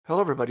Hello,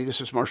 everybody. This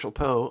is Marshall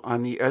Poe.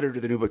 I'm the editor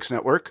of the New Books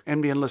Network.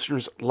 NBN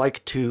listeners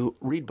like to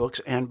read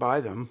books and buy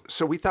them.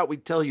 So we thought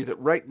we'd tell you that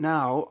right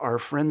now, our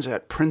friends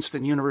at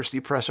Princeton University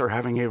Press are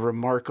having a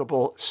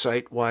remarkable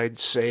site-wide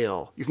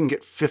sale. You can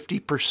get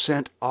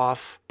 50%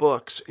 off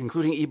books,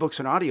 including ebooks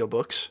and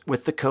audiobooks,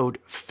 with the code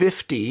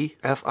 50,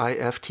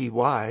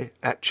 F-I-F-T-Y,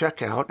 at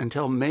checkout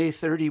until May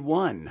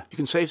 31. You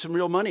can save some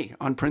real money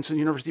on Princeton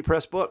University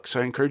Press books.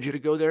 I encourage you to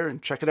go there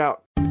and check it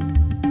out.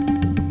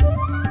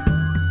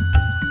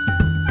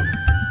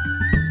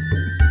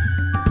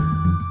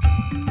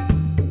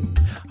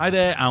 Hi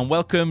there and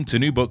welcome to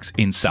New Books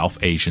in South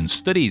Asian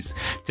Studies.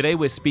 Today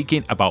we're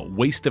speaking about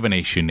Waste of a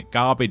Nation,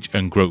 Garbage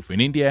and Growth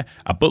in India,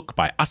 a book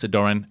by Asa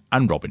Doran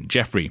and Robin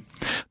Jeffrey.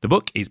 The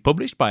book is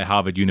published by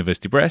Harvard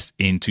University Press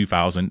in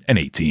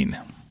 2018.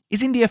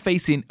 Is India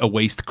facing a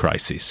waste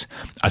crisis?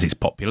 As its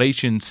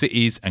population,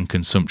 cities and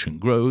consumption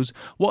grows,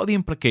 what are the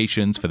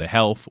implications for the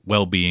health,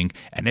 well-being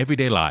and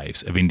everyday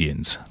lives of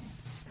Indians?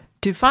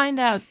 To find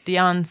out the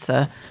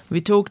answer,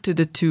 we talked to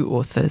the two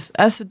authors.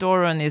 Asa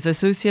Doran is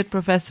Associate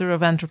Professor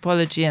of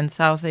Anthropology and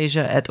South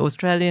Asia at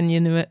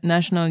Australian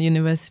National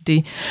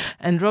University,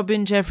 and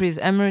Robin Jeffrey is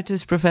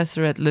Emeritus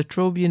Professor at La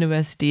Trobe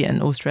University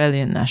and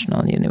Australian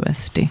National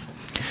University.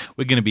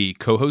 We're going to be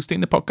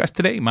co-hosting the podcast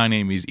today. My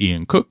name is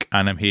Ian Cook,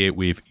 and I'm here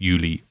with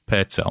Yuli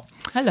Pertzel.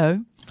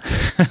 Hello.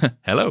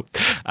 Hello.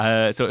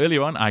 So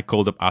earlier on, I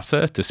called up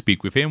Asa to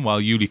speak with him while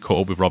Yuli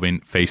caught up with Robin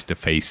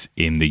face-to-face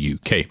in the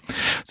UK.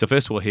 So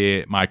first we'll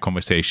hear my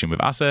conversation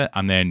with Asa,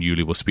 and then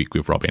Yuli will speak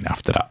with Robin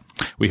after that.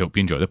 We hope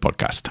you enjoy the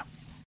podcast.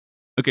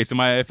 Okay, so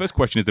my first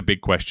question is the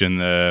big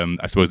question,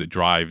 I suppose, that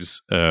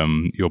drives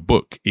your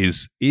book.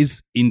 Is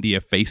India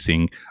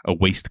facing a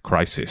waste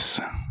crisis?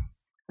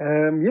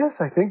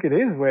 Yes, I think it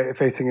is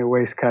facing a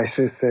waste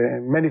crisis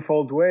in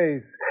manifold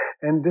ways.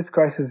 And this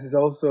crisis is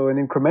also an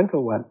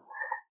incremental one.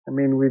 I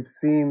mean, we've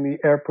seen the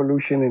air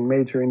pollution in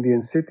major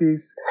Indian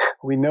cities.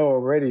 We know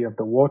already of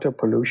the water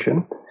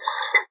pollution,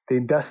 the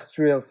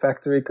industrial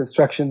factory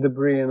construction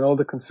debris, and all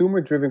the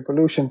consumer-driven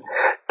pollution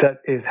that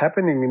is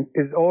happening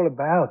is all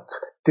about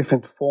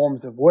different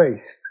forms of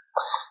waste.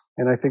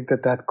 And I think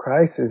that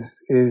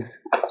crisis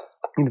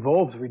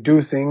involves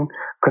reducing,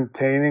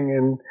 containing,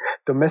 and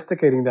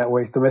domesticating that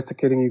waste.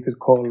 Domesticating, you could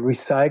call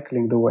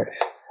recycling the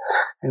waste.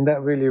 And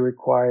that really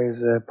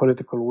requires a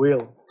political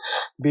will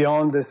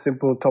beyond the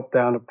simple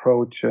top-down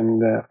approach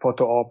and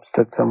photo ops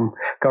that some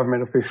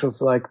government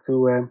officials like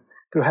to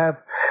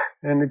have.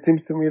 And it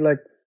seems to me like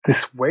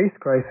this waste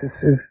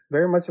crisis is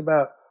very much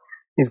about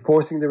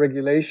enforcing the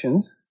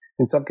regulations.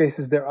 In some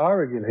cases, there are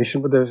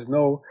regulations, but there's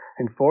no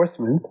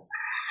enforcements.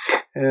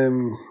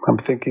 I'm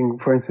thinking,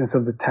 for instance,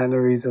 of the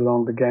tanneries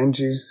along the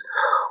Ganges,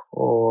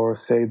 or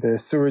say the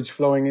sewage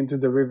flowing into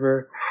the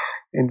river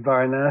in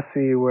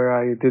Varanasi, where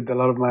I did a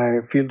lot of my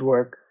field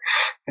work.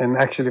 And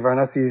actually,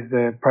 Varanasi is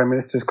the Prime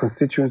Minister's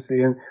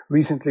constituency, and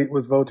recently it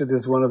was voted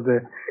as one of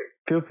the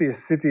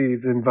filthiest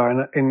cities in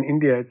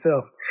India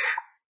itself.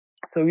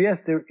 So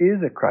yes, there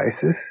is a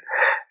crisis,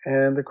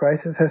 and the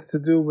crisis has to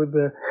do with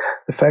the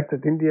fact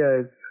that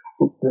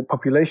the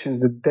population,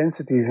 the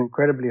density is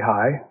incredibly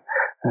high.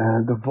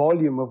 The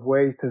volume of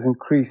waste has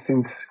increased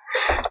since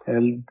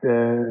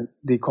the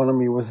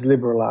economy was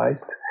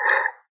liberalized,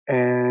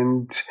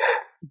 and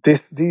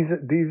these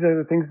are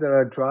the things that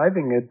are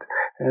driving it,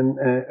 and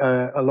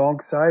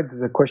alongside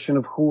the question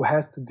of who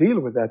has to deal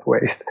with that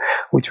waste,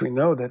 which we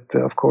know that,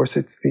 of course,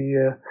 it's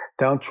the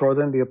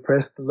downtrodden, the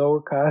oppressed, the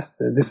lower caste,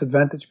 the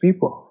disadvantaged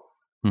people.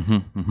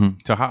 Mm-hmm, mm-hmm.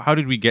 So how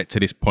did we get to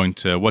this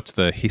point? What's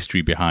the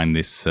history behind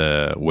this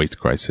waste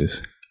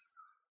crisis?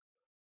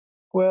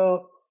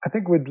 Well, I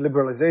think with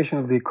liberalization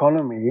of the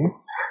economy,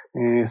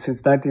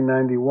 since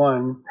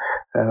 1991,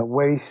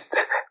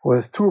 waste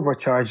was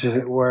turbocharged, as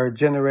it were,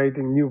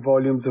 generating new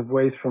volumes of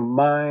waste from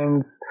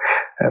mines,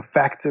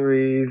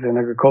 factories, and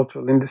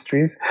agricultural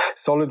industries.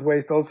 Solid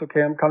waste also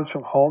comes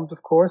from homes,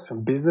 of course,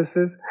 from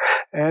businesses,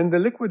 and the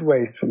liquid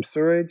waste from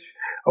sewage,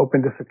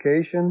 open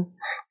defecation,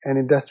 and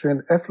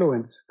industrial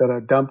effluents that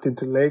are dumped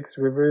into lakes,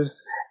 rivers,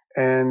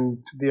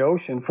 and the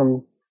ocean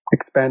from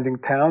expanding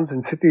towns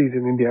and cities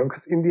in India,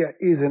 because India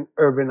is an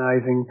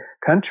urbanizing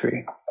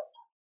country.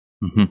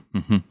 Mm-hmm,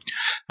 mm-hmm.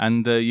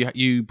 And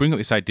you bring up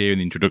this idea in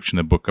the introduction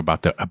of the book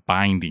about a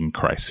binding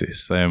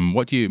crisis.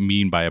 What do you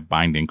mean by a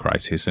binding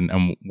crisis,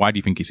 and why do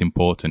you think it's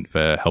important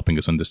for helping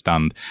us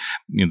understand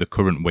the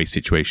current waste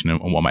situation and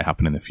what might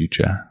happen in the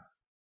future?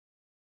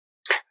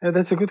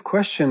 That's a good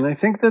question. I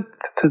think that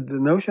the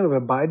notion of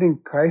a binding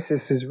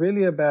crisis is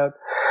really about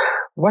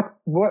what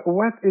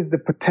is the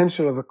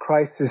potential of a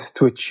crisis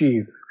to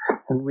achieve.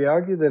 And we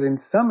argue that in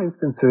some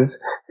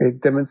instances,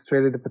 it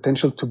demonstrated the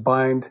potential to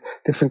bind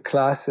different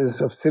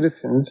classes of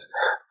citizens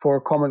for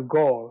a common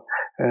goal,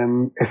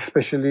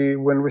 especially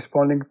when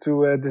responding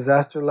to a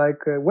disaster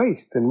like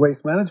waste and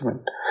waste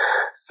management.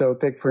 So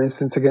take, for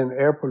instance, again,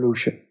 air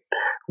pollution,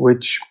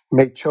 which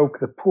may choke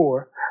the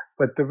poor,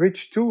 but the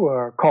rich too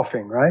are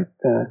coughing, right?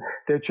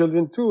 Their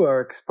children too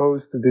are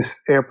exposed to this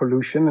air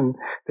pollution, and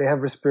they have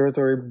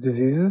respiratory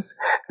diseases.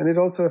 And it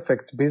also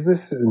affects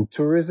business and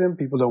tourism.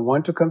 People don't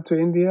want to come to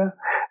India.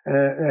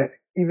 A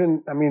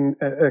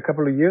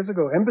couple of years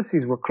ago,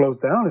 embassies were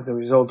closed down as a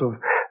result of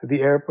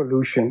the air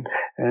pollution,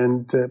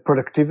 and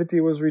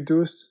productivity was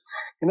reduced.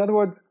 In other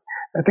words,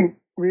 I think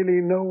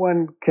really no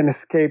one can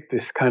escape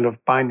this kind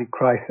of binding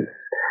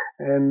crisis,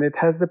 and it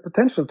has the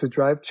potential to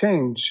drive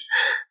change.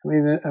 I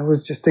mean, I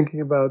was just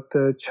thinking about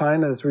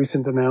China's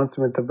recent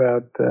announcement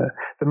about the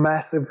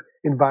massive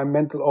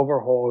environmental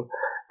overhaul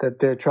that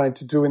they're trying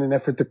to do in an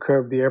effort to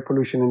curb the air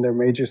pollution in their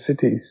major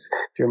cities.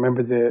 If you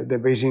remember the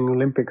Beijing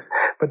Olympics.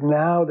 But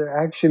now they're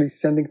actually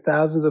sending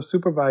thousands of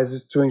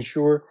supervisors to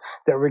ensure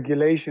that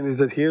regulation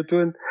is adhered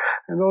to,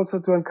 and also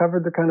to uncover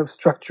the kind of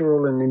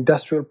structural and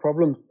industrial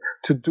problems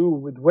to do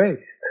with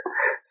waste.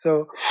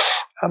 So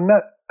I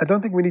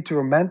don't think we need to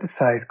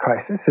romanticize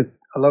crisis.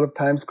 A lot of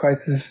times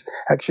crisis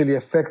actually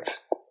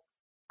affects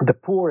the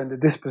poor and the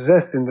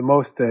dispossessed in the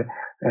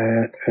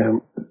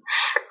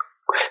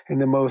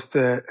most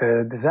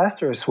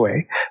disastrous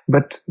way.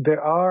 But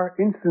there are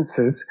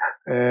instances,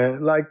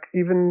 like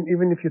even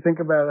if you think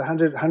about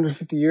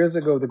 150 years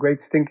ago, the Great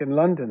Stink in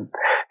London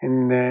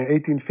in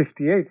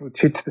 1858,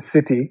 which hit the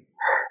city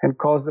and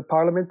caused the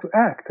parliament to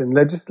act and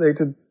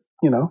legislated,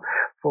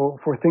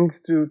 for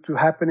things to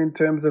happen in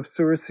terms of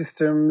sewer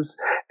systems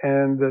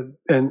and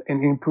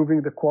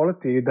improving the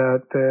quality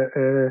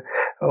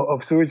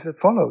of sewage that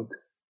followed.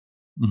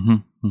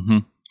 Mm-hmm, mm-hmm.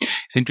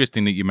 It's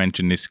interesting that you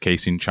mentioned this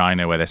case in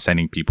China where they're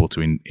sending people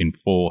to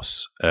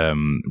enforce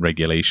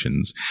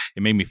regulations.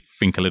 It made me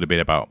think a little bit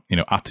about,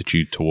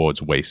 attitude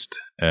towards waste.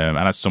 And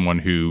as someone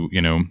who,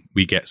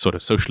 we get sort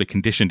of socially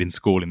conditioned in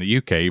school in the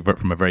UK, but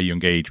from a very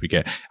young age,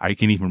 I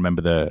can even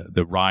remember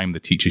the rhyme the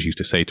teachers used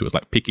to say to us,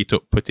 like, pick it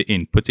up, put it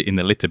in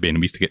the litter bin.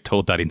 We used to get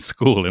told that in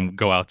school and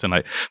go out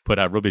and put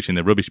our rubbish in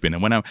the rubbish bin.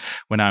 And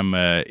when I'm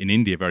in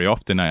India, very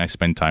often I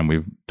spend time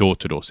with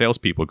door-to-door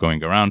salespeople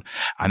going around,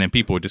 and then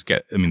people would just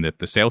get, the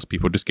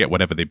salespeople would just get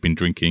whatever they've been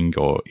drinking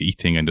or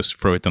eating and just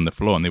throw it on the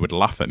floor, and they would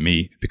laugh at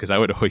me because I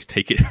would always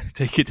take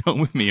it home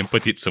with me and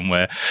put it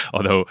somewhere.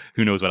 Although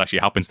who knows what actually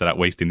happens to that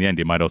waste in the end?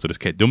 It might also just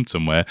get dumped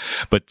somewhere.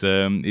 But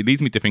it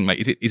leads me to think,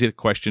 is it a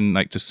question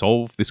to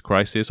solve this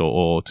crisis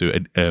or to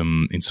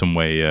in some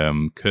way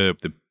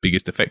curb the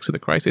biggest effects of the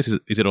crisis?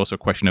 Is it also a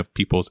question of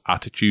people's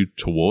attitude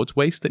towards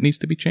waste that needs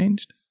to be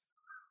changed?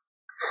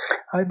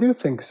 I do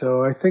think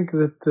so. I think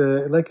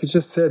that, like you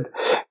just said,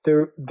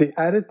 the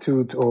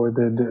attitude or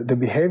the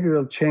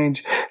behavioral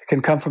change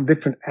can come from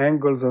different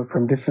angles or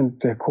from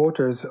different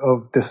quarters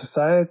of the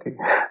society.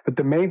 But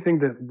the main thing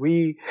that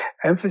we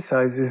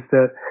emphasize is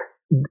that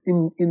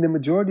in the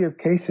majority of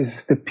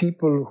cases, the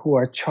people who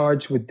are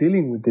charged with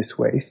dealing with this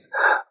waste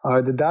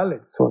are the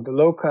Dalits or the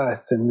low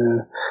castes and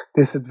the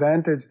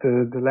disadvantaged,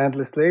 the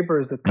landless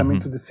laborers that come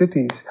into the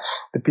cities,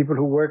 the people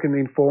who work in the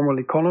informal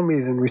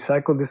economies and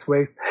recycle this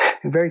waste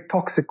in very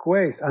toxic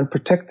ways,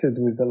 unprotected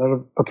with a lot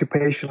of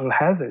occupational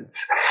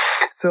hazards.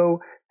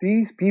 So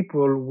these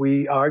people,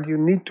 we argue,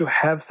 need to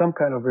have some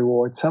kind of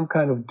reward, some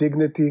kind of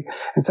dignity,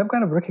 and some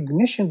kind of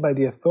recognition by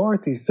the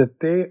authorities that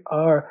they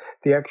are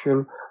the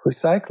actual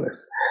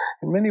recyclers.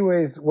 In many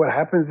ways, what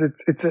happens,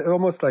 it's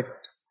almost like,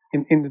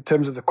 in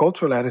terms of the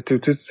cultural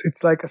attitude,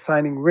 it's like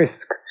assigning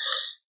risk.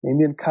 The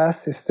Indian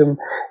caste system,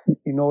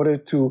 in order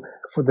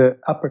for the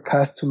upper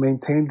caste to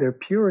maintain their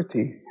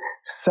purity,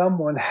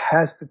 someone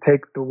has to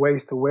take the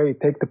waste away,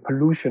 take the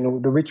pollution or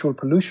the ritual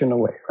pollution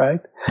away,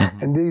 right?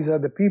 Mm-hmm. And these are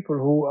the people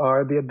who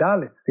are the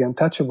Dalits, the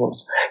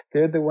untouchables.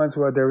 They're the ones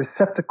who are the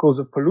receptacles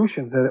of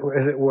pollution,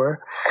 as it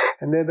were,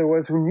 and they're the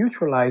ones who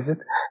neutralize it,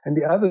 and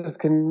the others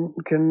can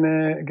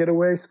get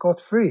away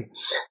scot-free.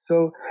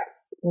 So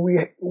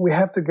we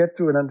have to get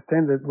to and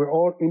understand that we're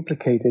all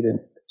implicated in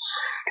it.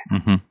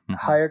 Mm-hmm, mm-hmm.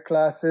 Higher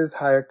classes,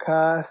 higher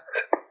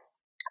castes,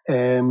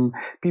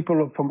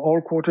 people from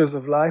all quarters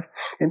of life,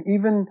 and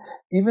even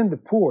the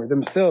poor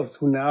themselves,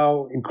 who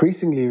now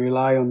increasingly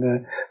rely on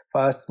the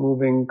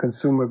fast-moving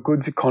consumer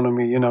goods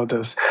economy,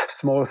 those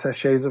small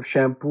sachets of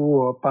shampoo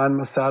or pan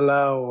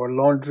masala or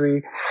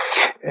laundry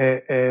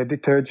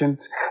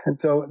detergents. And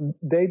so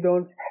they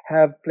don't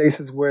have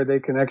places where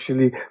they can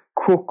actually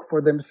cook for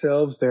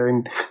themselves. They're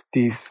in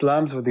these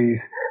slums or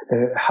these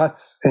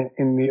huts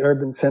in the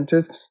urban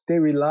centers. They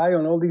rely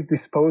on all these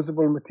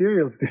disposable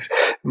materials. This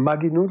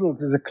Maggi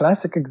noodles is a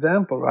classic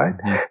example, right?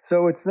 Mm-hmm.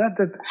 So it's not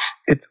that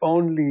it's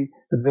only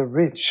the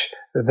rich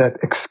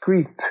that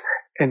excrete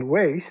and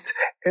waste.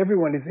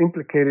 Everyone is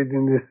implicated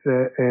in this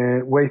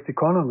waste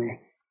economy.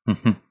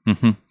 Mm-hmm,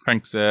 mm-hmm.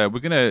 Thanks. We're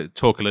going to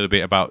talk a little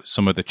bit about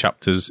some of the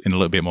chapters in a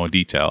little bit more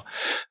detail.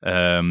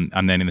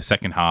 And then in the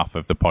second half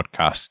of the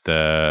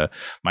podcast,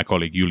 my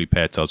colleague Yuli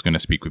Pertel is going to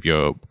speak with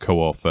your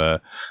co-author,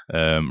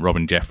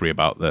 Robin Jeffrey,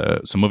 about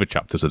some other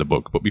chapters of the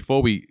book. But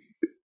before we,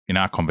 in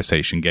our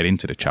conversation, get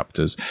into the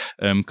chapters,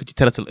 could you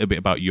tell us a little bit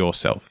about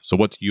yourself? So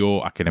what's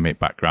your academic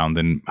background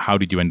and how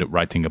did you end up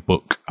writing a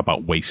book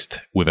about waste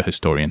with a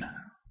historian?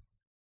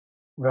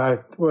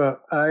 Right.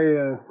 Well,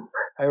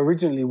 I I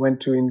originally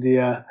went to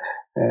India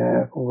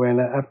when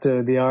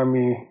after the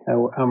army.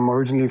 I'm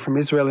originally from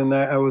Israel, and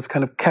I was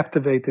kind of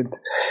captivated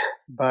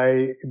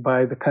by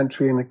the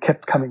country, and I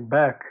kept coming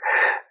back.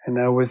 And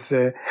I was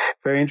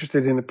very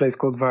interested in a place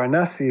called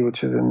Varanasi,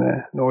 which is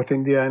in North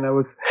India, and I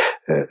was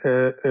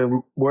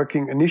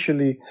working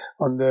initially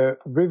on the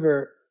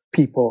river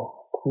people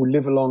who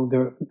live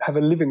have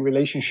a living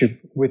relationship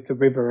with the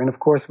river. And of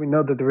course, we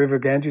know that the river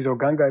Ganges, or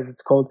Ganga as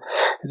it's called,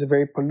 is a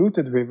very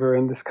polluted river,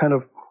 and this kind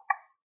of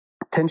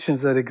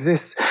tensions that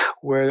exist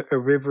where a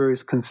river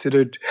is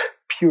considered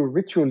pure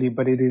ritually,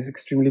 but it is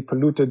extremely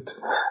polluted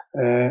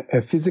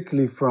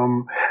physically,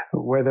 from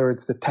whether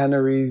it's the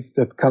tanneries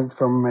that come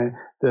from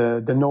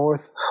the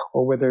north,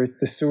 or whether it's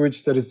the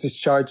sewage that is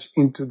discharged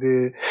into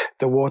the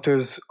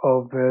waters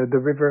of the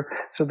river.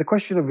 So the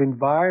question of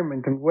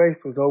environment and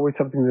waste was always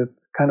something that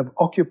kind of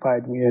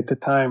occupied me at the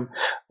time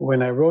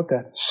when I wrote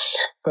that.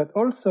 But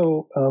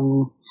also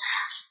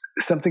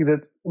something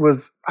that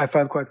I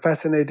found quite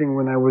fascinating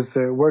when I was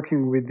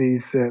working with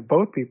these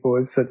boat people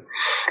is that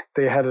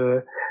they had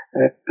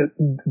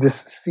this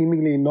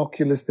seemingly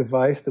innocuous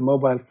device, the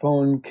mobile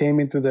phone,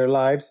 came into their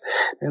lives,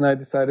 and I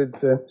decided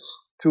to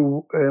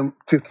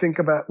think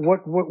about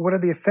what are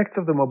the effects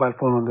of the mobile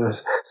phone on their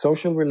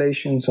social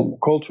relations, on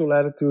cultural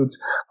attitudes,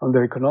 on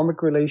their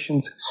economic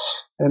relations.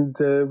 And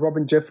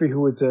Robin Jeffrey,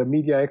 who is a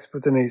media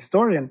expert and a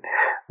historian,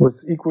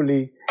 was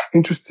equally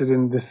interested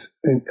in this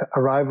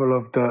arrival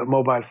of the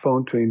mobile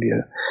phone to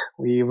India.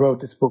 We wrote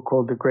this book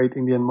called The Great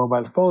Indian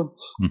Mobile Phone.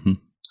 Mm-hmm.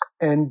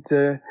 And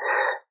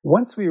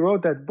once we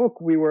wrote that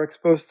book, we were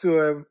exposed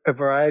to a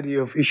variety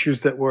of issues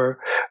that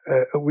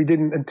we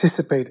didn't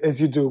anticipate, as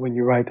you do when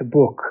you write a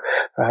book,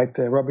 right?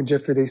 Robin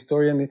Jeffrey, the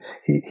historian,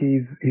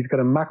 he's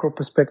got a macro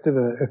perspective,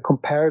 a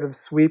comparative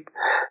sweep,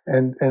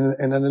 and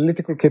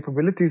analytical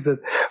capabilities that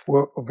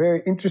were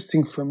very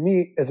interesting for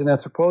me as an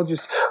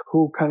anthropologist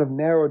who kind of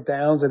narrowed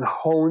down and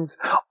hones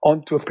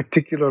onto a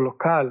particular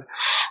locale.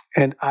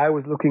 And I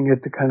was looking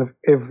at the kind of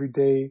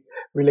everyday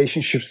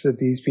relationships that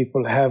these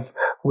people have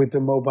with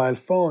the mobile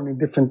phone in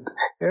different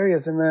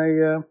areas. And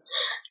I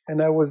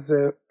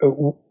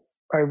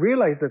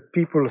realized that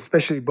people,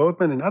 especially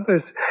boatmen and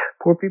others,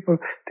 poor people,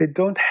 they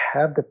don't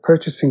have the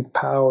purchasing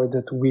power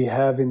that we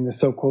have in the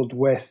so-called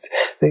West.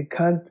 They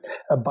can't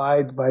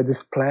abide by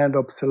this planned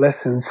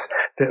obsolescence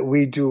that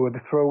we do, or the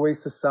throwaway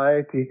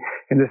society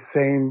in the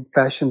same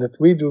fashion that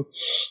we do.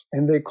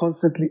 And they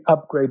constantly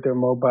upgrade their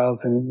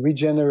mobiles and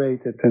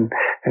regenerate it and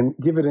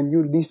give it a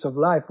new lease of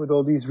life with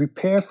all these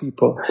repair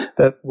people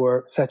that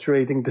were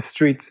saturating the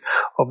streets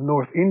of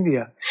North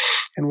India.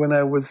 And when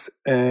I was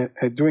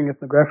doing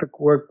ethnographic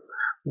work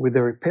with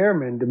the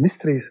repairmen, the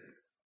mistris,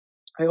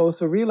 I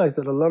also realized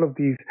that a lot of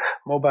these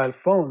mobile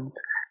phones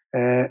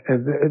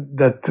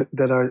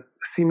that are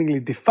seemingly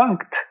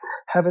defunct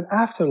have an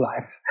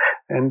afterlife.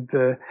 And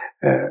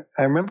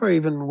I remember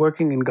even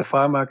working in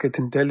Gafar Market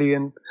in Delhi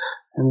and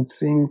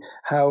seeing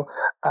how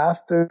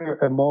after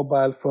a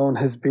mobile phone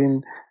has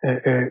been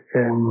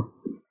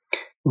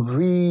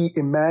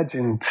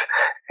reimagined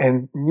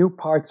and new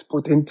parts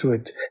put into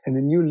it and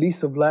a new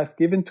lease of life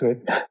given to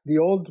it, the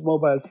old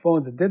mobile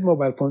phones, the dead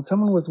mobile phones,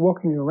 someone was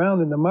walking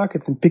around in the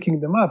markets and picking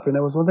them up. And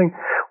I was wondering,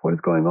 what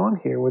is going on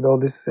here with all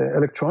this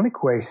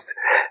electronic waste?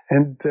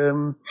 And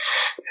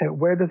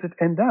where does it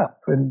end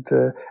up? And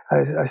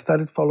I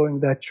started following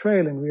that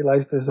trail and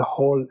realized there's a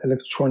whole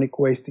electronic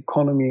waste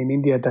economy in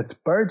India that's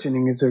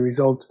burgeoning as a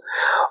result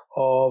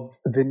of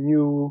the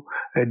new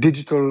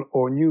digital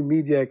or new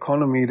media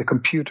economy, the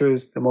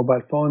computers, the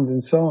mobile phones,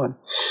 and so on.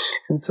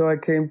 And so I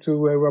came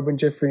to Robin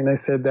Jeffrey and I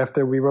said,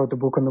 after we wrote the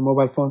book on the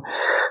mobile phone,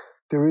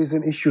 there is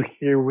an issue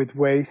here with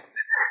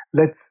waste.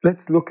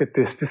 Let's look at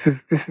this. This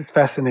is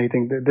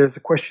fascinating. There's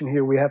a question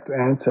here we have to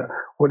answer.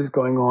 What is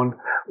going on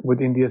with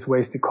India's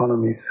waste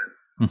economies?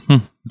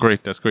 Mm-hmm.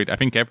 Great, that's great. I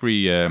think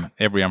every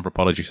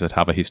anthropologist should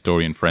have a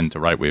historian friend to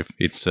write with.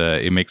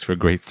 It makes for a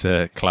great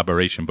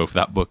collaboration, both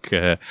that book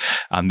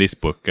and this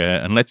book.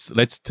 And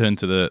let's turn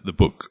to the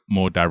book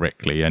more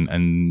directly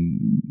and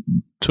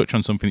touch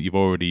on something that you've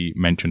already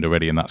mentioned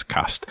already, and that's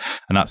caste.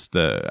 And that's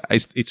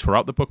it's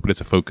throughout the book, but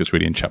it's a focus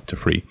really in chapter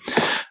 3.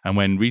 And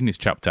when reading this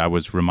chapter, I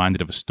was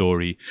reminded of a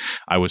story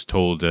I was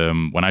told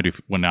when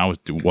I was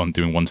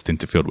doing one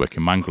stint of fieldwork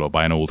in Mangalore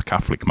by an old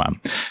Catholic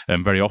man.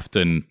 And very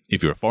often,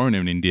 if you're a foreigner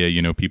in India,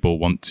 people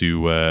want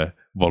to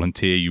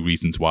volunteer you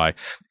reasons why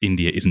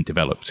India isn't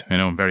developed.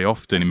 And very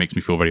often it makes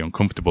me feel very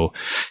uncomfortable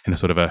in a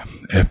sort of a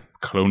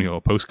colonial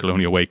or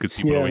post-colonial way, because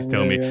people always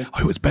tell me, oh,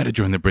 it was better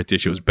during the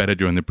British, and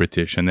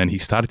then he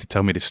started to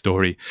tell me this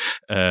story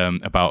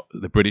about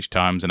the British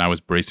times, and I was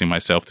bracing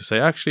myself to say,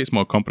 actually, it's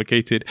more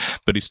complicated.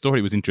 But his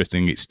story was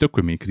interesting. It stuck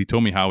with me because he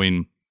told me how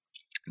in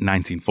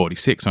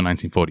 1946 or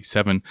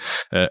 1947,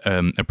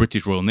 a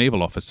British Royal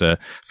Naval officer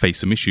faced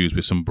some issues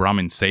with some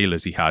Brahmin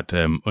sailors he had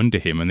under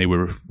him, and they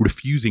were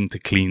refusing to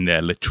clean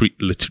their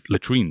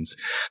latrines.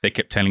 They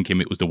kept telling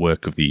him it was the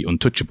work of the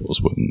untouchables,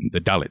 the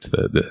Dalits,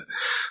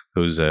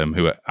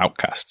 who are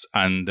outcasts.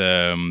 And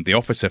the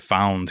officer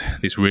found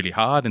this really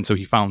hard, and so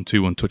he found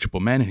 2 untouchable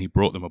men and he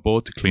brought them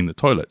aboard to clean the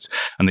toilets.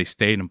 And they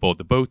stayed on board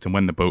the boat, and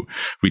when the boat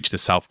reached the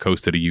south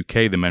coast of the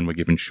UK, the men were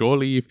given shore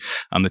leave,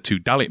 and the 2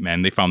 Dalit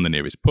men, they found the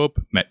nearest pub,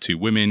 met 2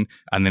 women,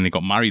 and then they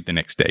got married the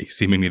next day.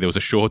 Seemingly there was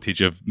a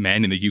shortage of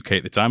men in the UK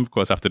at the time, of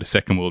course, after the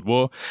Second World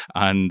War,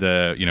 and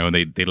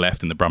they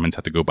left, and the Brahmins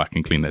had to go back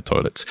and clean their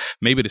toilets.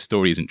 Maybe the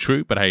story isn't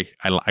true, but I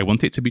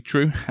want it to be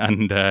true,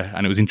 and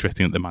it was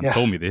interesting that the man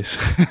told me this.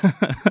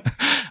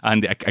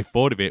 And I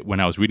thought of it when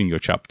I was reading your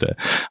chapter,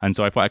 and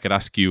so I thought I could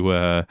ask you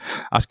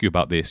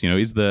about this.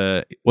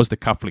 Was the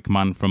Catholic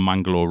man from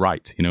Mangalore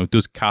right?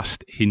 Does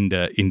caste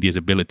hinder India's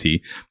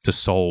ability to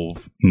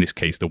solve, in this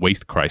case, the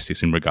waste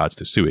crisis in regards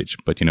to sewage,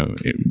 but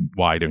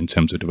wider in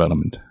terms of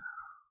development?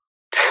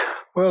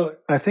 Well,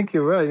 I think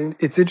you're right.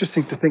 It's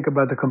interesting to think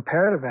about the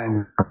comparative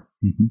angle.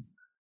 Mm-hmm.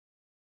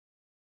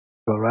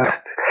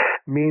 Rest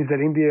means that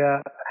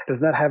India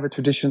does not have a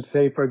tradition,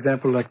 say, for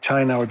example, like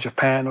China or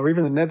Japan or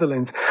even the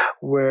Netherlands,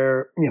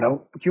 where,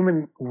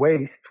 human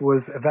waste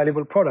was a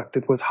valuable product.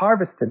 It was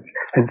harvested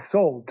and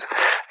sold.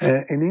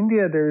 In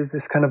India, there is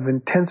this kind of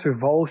intense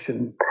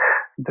revulsion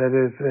that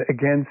is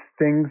against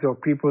things or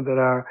people that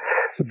are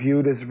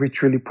viewed as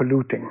ritually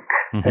polluting.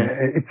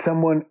 Mm-hmm. It's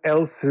someone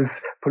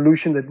else's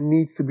pollution that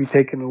needs to be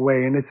taken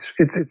away. And it's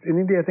in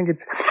India, I think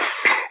it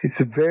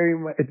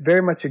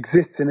very much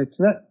exists, and it's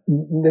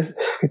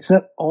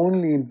not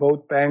only in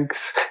vote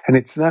banks, and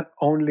it's not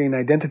only in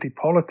identity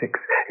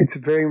politics. It's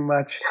very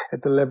much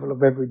at the level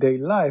of everyday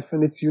life,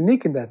 and it's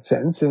unique in that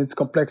sense, in its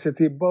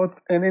complexity, both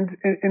and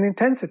in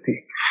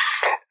intensity.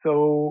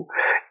 So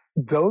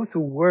those who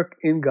work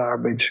in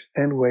garbage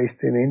and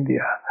waste in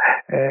India,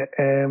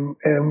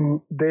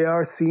 they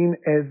are seen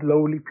as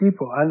lowly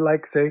people.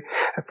 Unlike, say,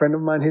 a friend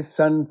of mine, his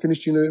son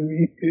finished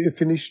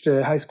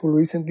high school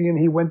recently, and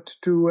he went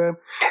to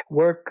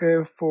work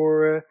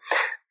for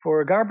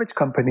a garbage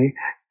company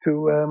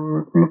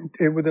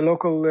with a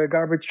local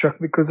garbage truck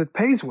because it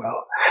pays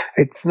well.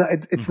 It's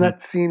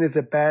not seen as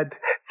a bad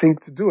thing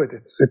to do it.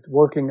 It's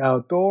working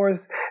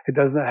outdoors. It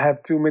does not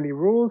have too many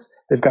rules.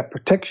 They've got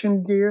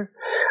protection gear.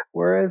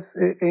 Whereas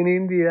in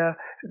India,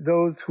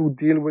 those who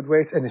deal with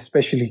waste, and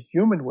especially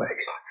human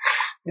waste,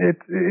 it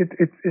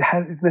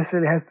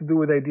necessarily has to do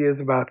with ideas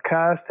about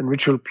caste and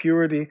ritual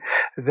purity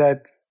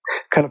that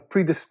kind of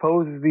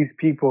predisposes these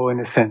people, in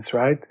a sense,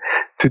 right,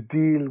 to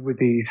deal with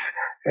these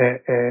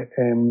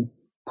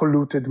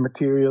polluted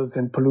materials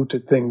and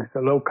polluted things.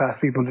 The low caste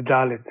people, the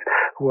Dalits,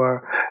 who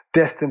are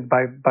destined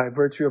by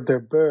virtue of their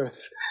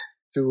birth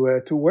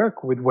to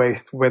work with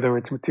waste, whether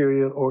it's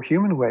material or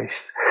human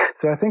waste.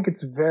 So I think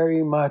it's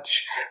very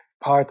much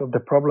part of the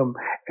problem,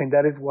 and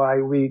that is why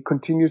we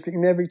continuously,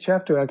 in every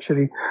chapter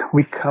actually,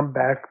 we come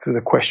back to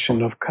the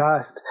question of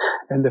caste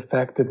and the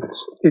fact that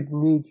it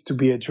needs to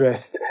be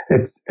addressed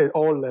at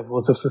all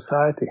levels of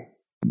society.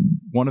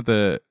 One of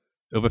the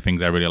other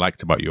things I really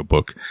liked about your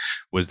book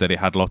was that it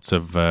had lots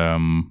of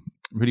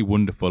really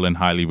wonderful and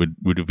highly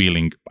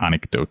revealing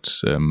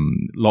anecdotes,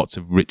 lots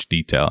of rich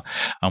detail.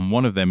 And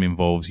one of them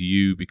involves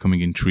you becoming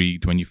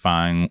intrigued when you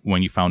found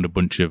a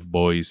bunch of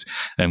boys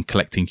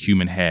collecting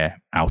human hair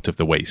out of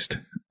the waste.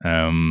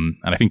 And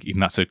I think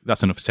even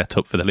that's enough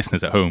setup for the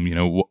listeners at home.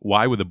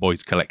 Why were the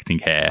boys collecting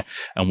hair,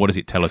 and what does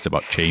it tell us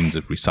about chains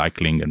of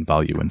recycling and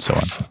value and so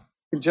on?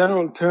 In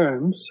general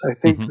terms, I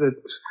think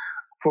that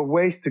for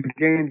waste to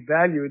gain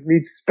value, it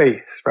needs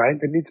space, right?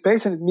 It needs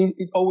space, and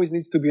it always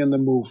needs to be on the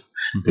move.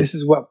 Mm-hmm. This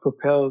is what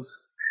propels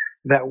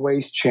that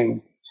waste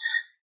chain.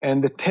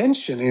 And the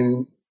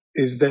tension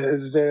is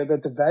there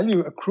that the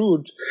value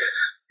accrued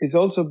is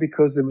also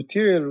because the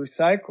material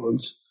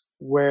recycled,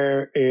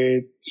 where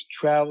it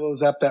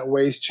travels up that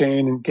waste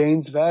chain and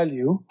gains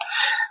value,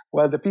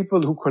 while the people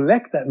who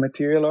collect that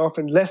material are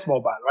often less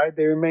mobile, right?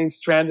 They remain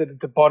stranded at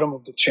the bottom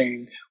of the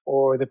chain,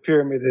 or the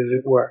pyramid, as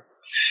it were.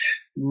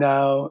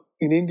 Now,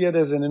 in India,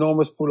 there's an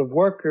enormous pool of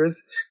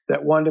workers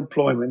that want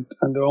employment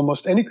under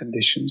almost any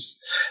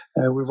conditions.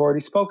 We've already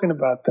spoken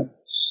about them.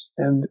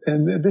 And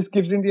this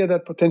gives India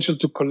that potential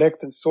to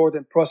collect and sort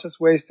and process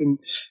waste in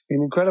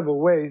incredible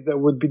ways that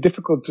would be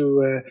difficult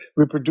to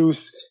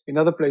reproduce in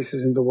other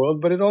places in the world.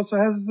 But it also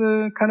has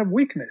a kind of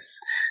weakness,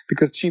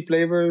 because cheap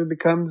labor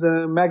becomes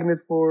a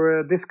magnet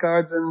for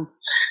discards and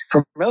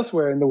from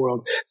elsewhere in the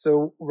world.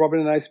 So Robin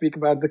and I speak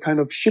about the kind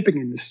of shipping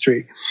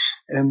industry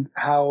and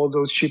how all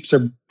those ships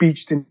are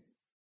beached in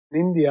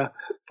India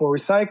for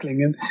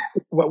recycling. And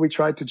what we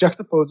try to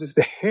juxtapose is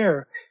the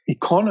hair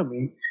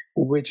economy,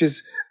 which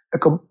is a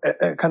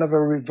kind of a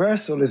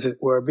reversal, as it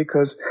were,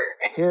 because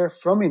hair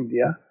from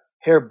India,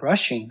 hair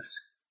brushings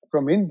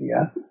from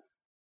India,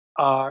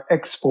 are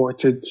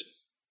exported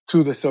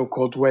to the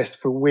so-called West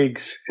for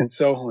wigs and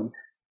so on.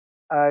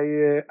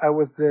 I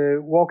was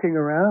walking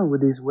around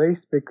with these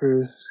waste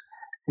pickers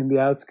in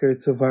the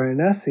outskirts of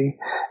Varanasi,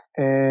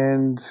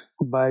 and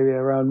by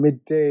around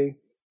midday,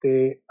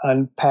 they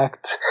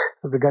unpacked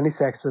the gunny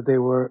sacks that they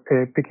were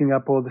picking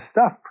up all the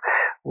stuff,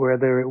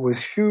 whether it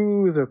was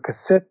shoes or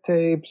cassette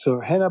tapes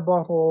or henna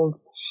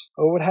bottles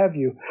or what have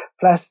you,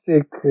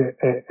 plastic,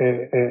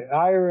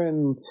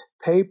 iron,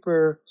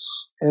 paper,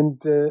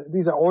 and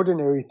these are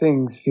ordinary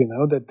things,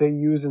 that they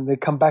use, and they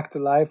come back to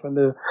life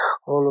under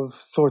all of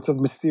sorts of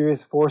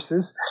mysterious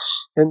forces.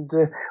 And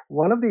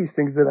one of these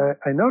things that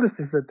I noticed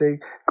is that they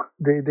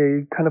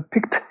kind of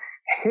picked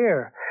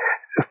hair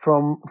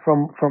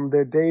from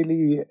their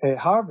daily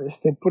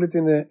harvest and put it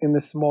in a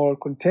small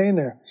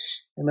container.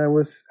 And I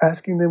was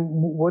asking them,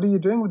 what are you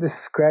doing with this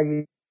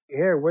scraggy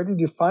hair? Where did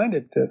you find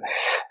it?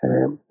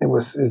 It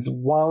was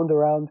wound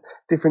around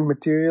different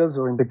materials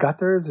or in the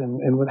gutters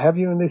and what have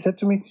you. And they said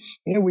to me,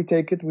 we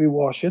take it, we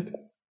wash it,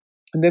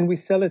 and then we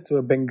sell it to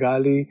a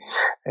Bengali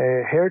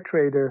hair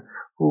trader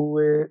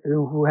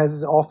who has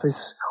his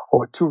office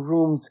or 2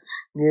 rooms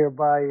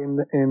nearby in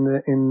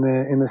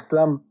the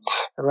slum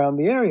around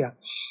the area.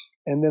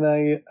 And then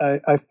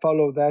I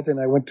followed that, and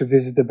I went to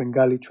visit the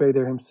Bengali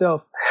trader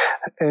himself,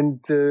 and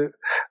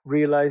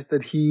realized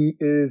that he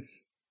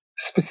is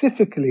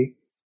specifically,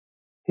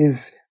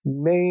 his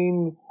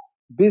main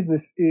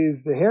business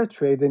is the hair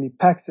trade, and he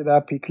packs it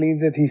up, he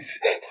cleans it, he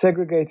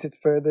segregates it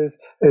further,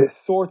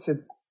 sorts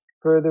it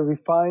further,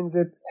 refines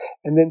it,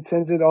 and then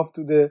sends it off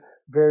to the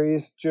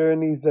various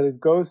journeys that it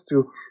goes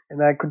to.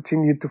 And I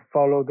continued to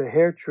follow the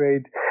hair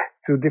trade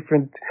to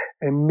different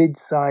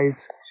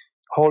mid-size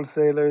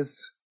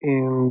wholesalers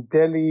in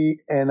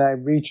Delhi, and I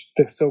reached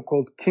the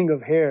so-called King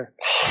of Hair,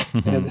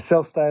 the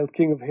self-styled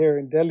King of Hair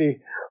in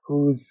Delhi,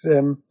 who's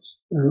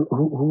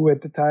who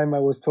at the time I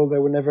was told I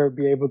would never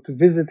be able to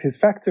visit his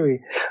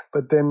factory.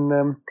 But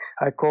then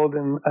I called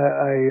him,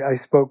 I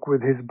spoke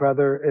with his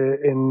brother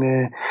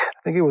I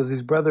think it was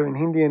his brother in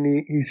Hindi, and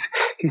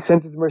he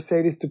sent his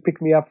Mercedes to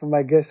pick me up from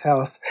my guest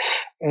house.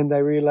 And I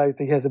realized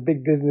he has a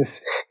big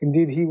business.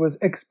 Indeed, he was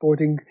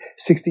exporting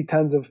 60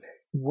 tons of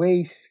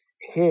waste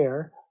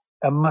hair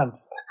a month,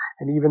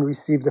 and even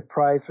received a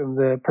prize from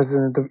the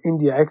President of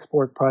India,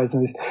 export prize.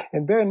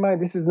 And bear in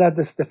mind, this is not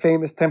the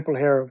famous temple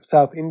hair of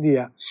South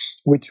India,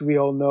 which we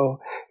all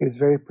know is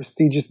very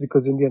prestigious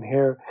because Indian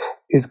hair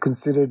is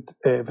considered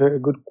a very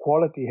good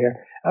quality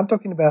hair. I'm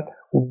talking about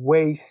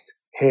waste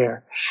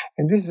hair.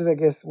 And this is, I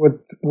guess, what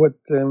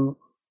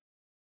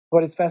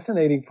is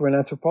fascinating for an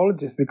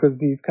anthropologist, because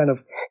these kind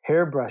of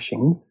hair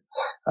brushings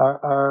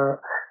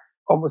are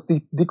almost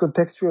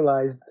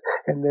decontextualized,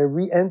 and they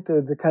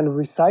re-enter the kind of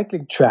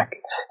recycling track.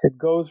 It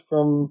goes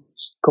from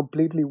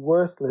completely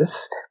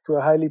worthless to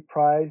a highly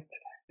prized,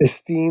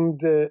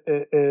 esteemed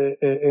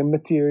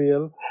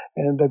material,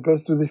 and that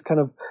goes through this kind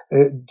of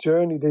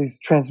journey, this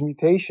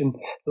transmutation,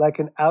 like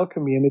an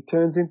alchemy, and it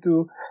turns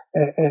into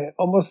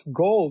almost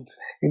gold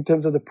in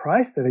terms of the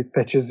price that it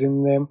fetches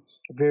in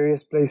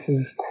various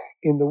places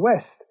in the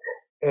West,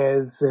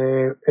 as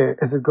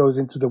it goes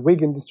into the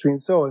wig industry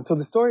and so on. So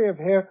the story of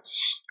hair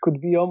could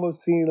be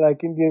almost seen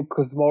like Indian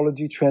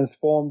cosmology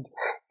transformed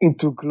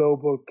into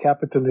global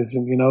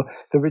capitalism.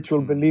 The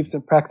ritual beliefs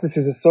and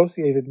practices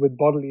associated with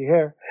bodily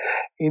hair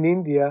in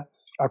India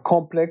are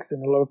complex,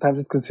 and a lot of times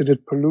it's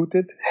considered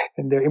polluted,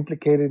 and they're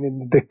implicated in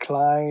the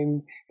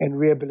decline and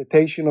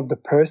rehabilitation of the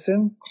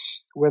person,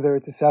 whether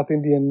it's a South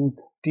Indian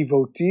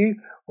devotee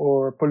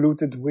or a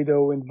polluted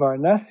widow in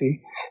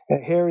Varanasi.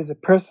 Hair is a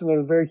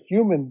personal, very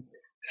human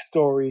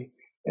story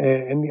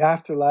in the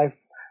afterlife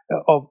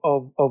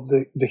of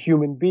the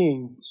human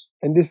being.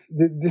 And this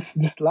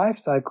life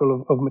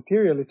cycle of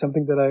material is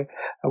something that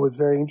I was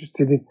very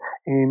interested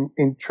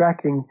in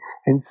tracking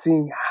and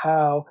seeing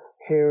how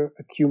hair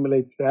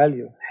accumulates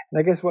value. And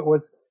I guess what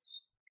was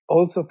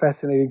also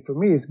fascinating for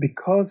me is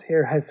because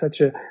hair has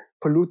such a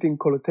polluting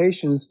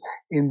connotations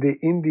in the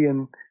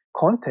Indian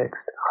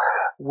context.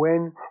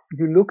 When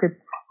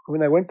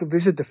I went to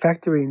visit the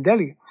factory in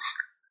Delhi,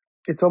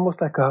 it's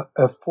almost like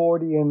a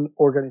Fordian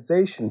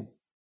organization.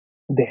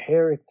 The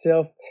hair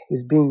itself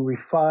is being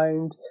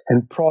refined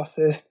and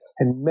processed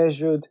and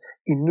measured,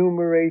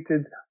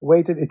 enumerated,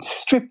 weighted. It's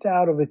stripped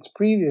out of its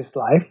previous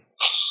life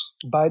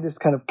by this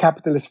kind of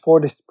capitalist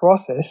Fordist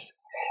process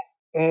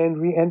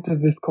and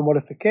re-enters this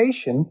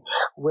commodification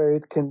where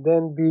it can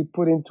then be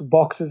put into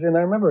boxes. And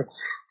I remember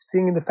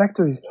seeing in the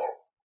factories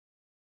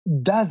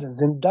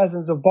dozens and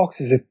dozens of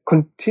boxes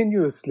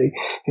continuously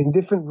in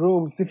different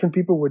rooms. Different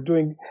people were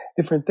doing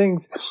different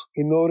things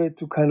in order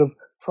to kind of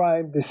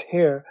prime this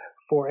hair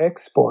for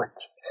export.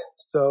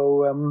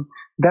 So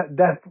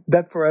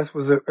that for us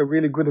was a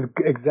really good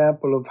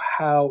example of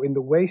how in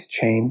the waste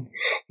chain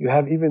you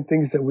have even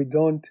things that we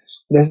don't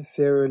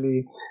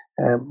necessarily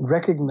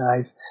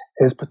recognize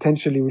as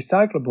potentially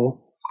recyclable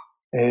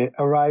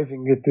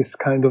arriving at this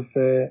kind of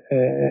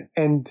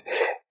end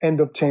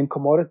of chain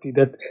commodity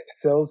that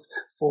sells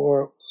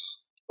for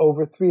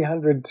over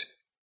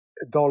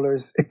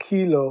 $300 a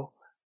kilo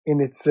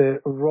in its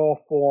raw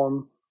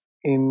form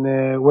in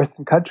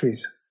Western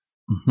countries.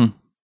 Mm-hmm.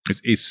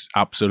 It's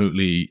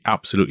absolutely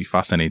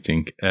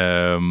fascinating.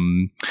 We're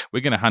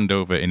going to hand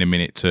over in a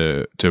minute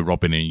to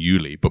Robin and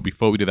Yuli, but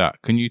before we do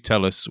that, can you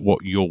tell us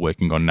what you're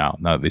working on now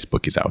that this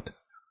book is out?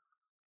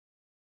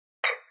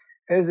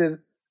 As it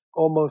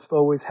almost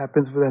always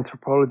happens with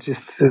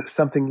anthropologists,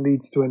 something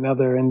leads to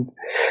another, and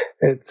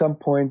At some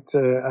point,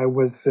 I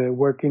was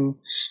working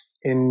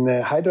in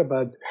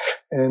Hyderabad,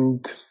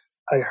 and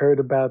I heard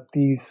about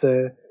these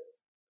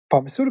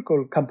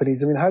pharmaceutical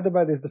companies. I mean,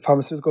 Hyderabad is the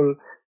pharmaceutical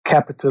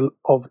capital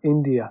of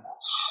India,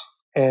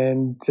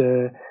 and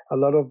a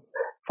lot of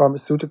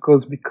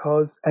pharmaceuticals,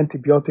 because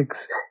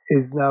antibiotics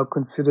is now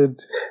considered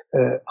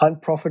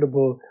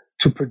unprofitable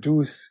to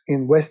produce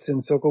in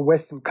so-called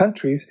Western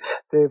countries,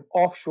 they've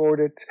offshored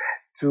it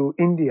to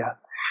India.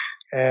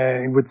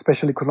 With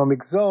special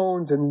economic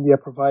zones, and India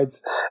provides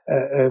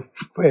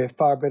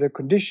far better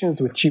conditions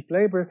with cheap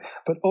labor,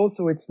 but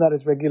also it's not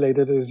as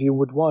regulated as you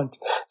would want.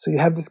 So you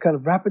have this kind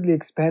of rapidly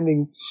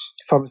expanding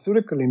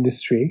pharmaceutical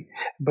industry,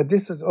 but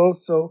this is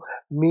also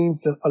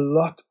means that a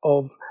lot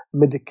of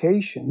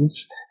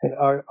medications,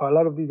 a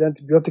lot of these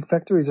antibiotic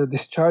factories are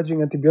discharging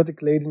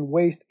antibiotic-laden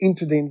waste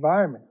into the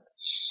environment.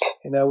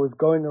 And I was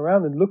going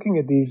around and looking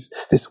at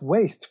this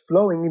waste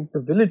flowing into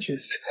the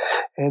villages,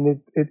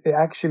 and it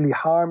actually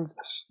harms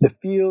the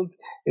fields,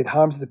 it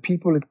harms the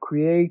people, it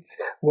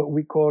creates what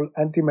we call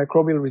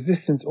antimicrobial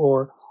resistance,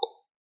 or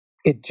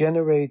it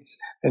generates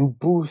and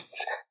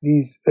boosts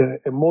these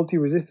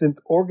multi-resistant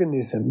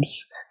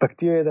organisms,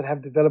 bacteria that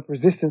have developed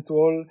resistance to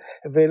all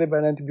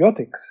available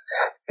antibiotics,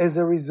 as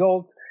a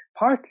result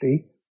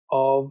partly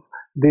of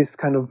this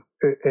kind of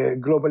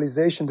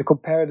globalization, the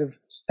comparative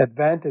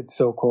advantage,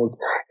 so-called,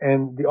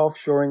 and the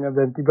offshoring of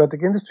the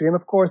antibiotic industry. And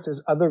of course,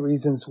 there's other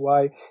reasons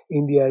why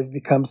India has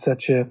become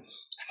such a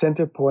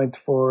center point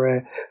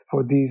for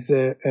these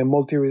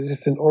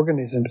multi-resistant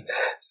organisms.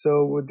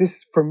 So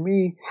this, for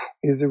me,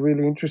 is a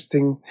really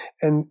interesting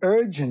and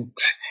urgent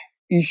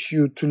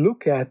issue to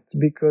look at,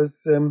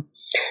 because so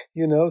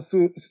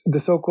the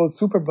so-called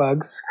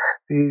superbugs,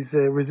 these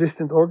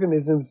resistant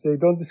organisms, they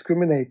don't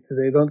discriminate.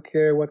 They don't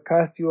care what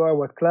caste you are,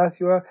 what class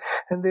you are,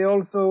 and they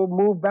also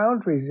move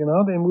boundaries.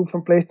 They move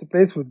from place to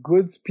place with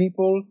goods,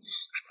 people,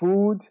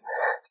 food.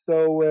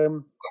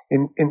 So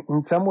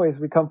in some ways,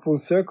 we come full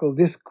circle.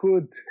 This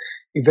could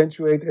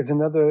eventuate as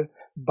another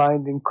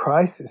binding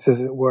crisis,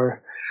 as it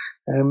were,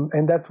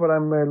 and that's what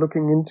I'm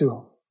looking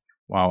into.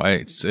 Wow,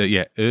 it's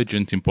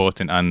urgent,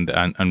 important,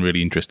 and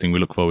really interesting. We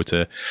look forward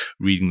to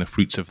reading the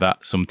fruits of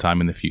that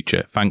sometime in the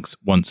future. Thanks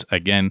once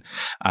again,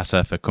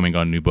 Asa, for coming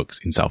on New Books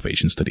in South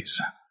Asian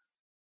Studies.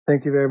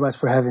 Thank you very much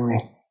for having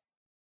me.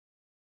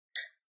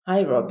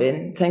 Hi,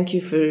 Robin. Thank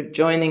you for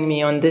joining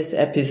me on this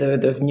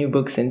episode of New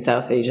Books in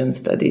South Asian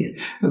Studies.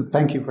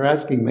 Thank you for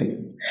asking me.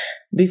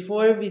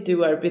 Before we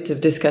do our bit of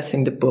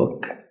discussing the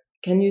book,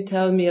 can you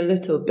tell me a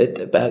little bit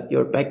about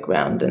your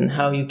background and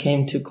how you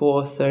came to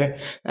co-author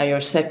now your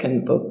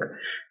second book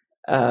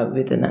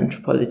with an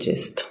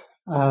anthropologist?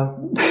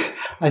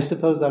 I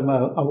suppose I'm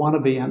a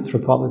wannabe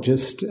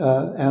anthropologist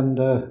and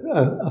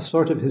a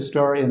sort of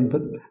historian,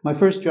 but my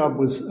first job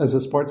was as a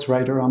sports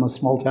writer on a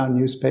small-town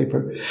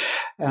newspaper,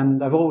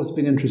 and I've always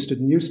been interested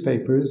in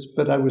newspapers,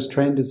 but I was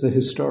trained as a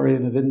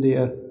historian of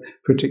India,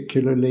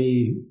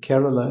 particularly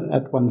Kerala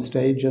at one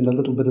stage, and a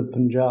little bit of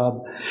Punjab.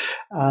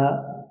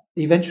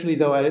 Eventually,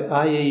 though,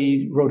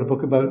 I wrote a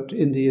book about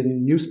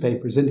Indian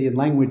newspapers, Indian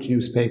language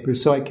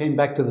newspapers, so I came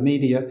back to the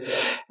media.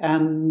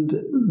 And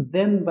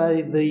then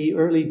by the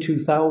early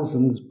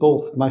 2000s,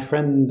 both my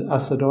friend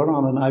Asa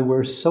Doran and I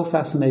were so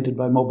fascinated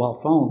by mobile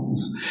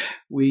phones.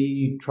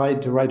 We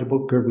tried to write a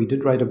book, or we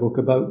did write a book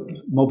about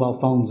mobile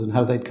phones and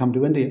how they'd come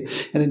to India.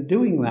 And in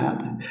doing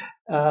that,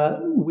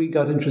 we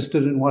got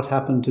interested in what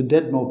happened to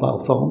dead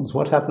mobile phones.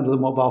 What happened to the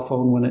mobile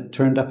phone when it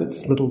turned up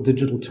its little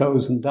digital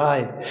toes and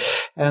died?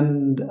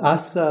 And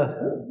Asa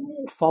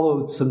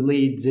followed some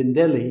leads in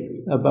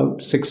Delhi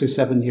about 6 or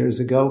 7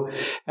 years ago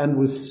and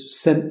was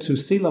sent to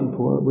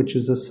Selampur, which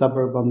is a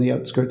suburb on the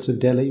outskirts of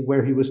Delhi,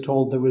 where he was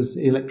told there was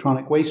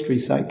electronic waste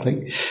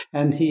recycling.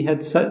 And he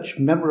had such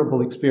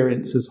memorable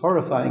experiences,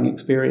 horrifying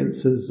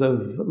experiences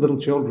of little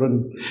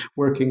children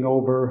working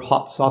over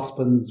hot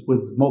saucepans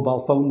with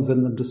mobile phones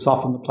in them to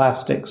soften the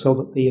plastic so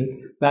that the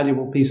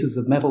valuable pieces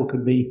of metal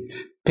could be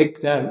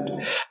picked out.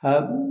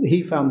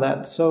 He found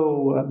that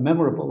so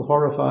memorable,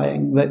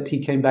 horrifying, that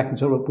he came back and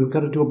said, look, we've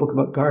got to do a book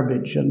about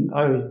garbage. And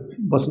I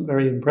wasn't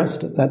very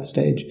impressed at that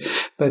stage.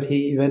 But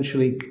he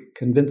eventually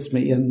convinced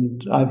me,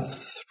 and I've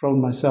thrown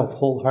myself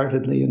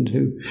wholeheartedly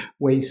into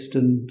waste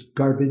and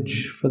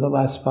garbage for the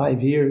last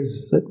 5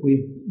 years that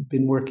we've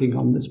been working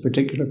on this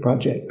particular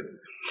project.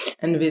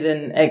 And with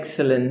an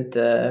excellent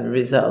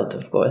result,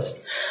 of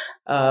course.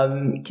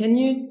 Can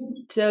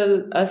you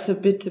tell us a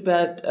bit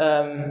about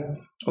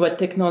what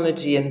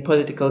technology and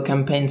political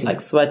campaigns like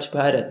Swachh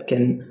Bharat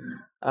can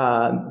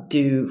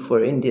do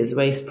for India's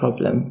waste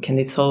problem? Can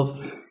it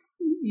solve?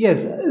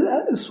 Yes,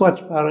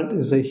 Swachh Bharat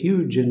is a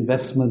huge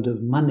investment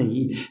of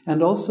money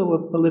and also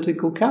of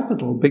political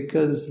capital,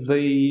 because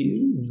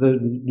the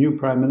new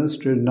Prime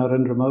Minister,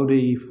 Narendra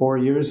Modi, 4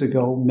 years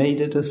ago, made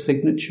it a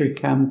signature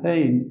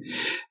campaign.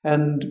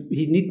 And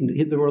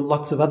there were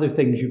lots of other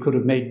things you could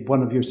have made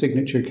one of your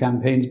signature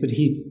campaigns, but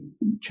he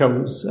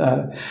chose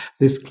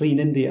this Clean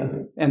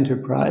India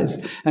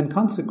enterprise. And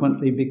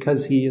consequently,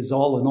 because he is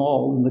all in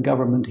all in the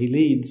government he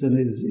leads and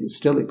is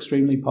still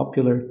extremely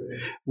popular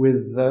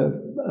with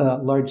a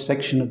large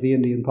section of the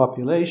Indian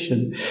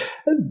population,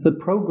 the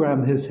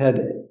program has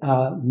had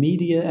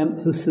media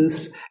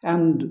emphasis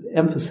and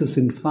emphasis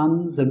in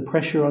funds and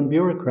pressure on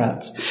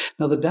bureaucrats.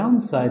 Now, the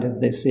downside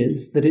of this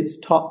is that it's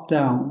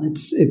top-down.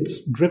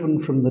 It's driven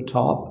from the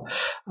top.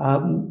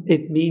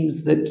 It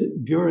means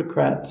that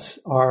bureaucrats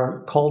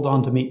are called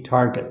on to meet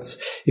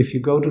targets. If you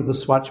go to the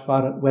Swachh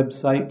Bharat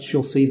website,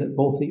 you'll see that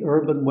both the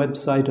urban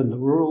website and the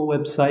rural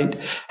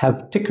website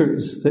have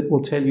tickers that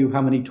will tell you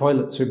how many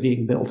toilets are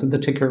being built, and the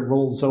ticker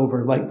rolls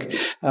over like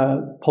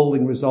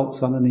polling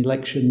results on an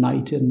election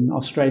night in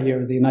Australia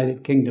or the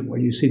United Kingdom, where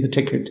you see the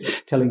ticker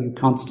telling you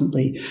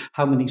constantly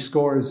how many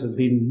scores have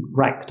been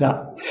racked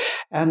up.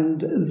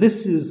 And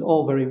this is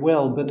all very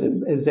well, but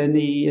as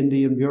any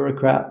Indian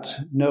bureaucrat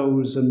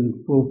knows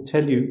and will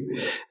tell you,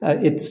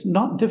 it's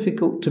not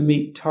difficult to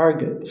meet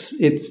targets.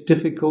 It's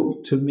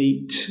difficult to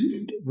make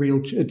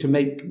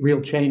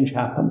real change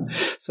happen.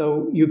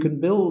 So you can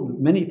build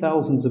many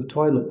thousands of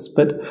toilets,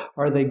 but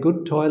are they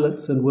good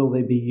toilets and will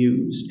they be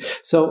used?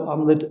 So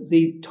on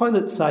the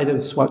toilet side of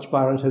Swachh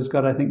Bharat has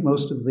got, I think,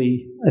 most of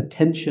the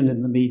attention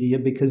in the media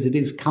because it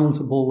is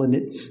countable and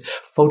it's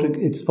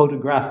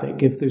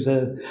photographic. If there's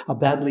a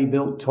badly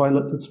built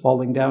toilet that's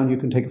falling down, you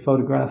can take a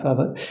photograph of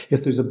it.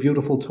 If there's a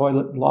beautiful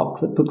toilet block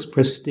that looks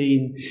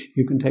pristine,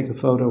 you can take a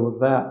photo of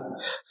that.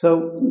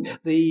 So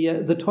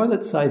the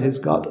toilet side has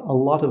got a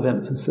lot of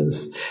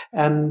emphasis,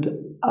 and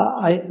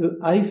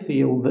I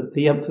feel that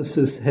the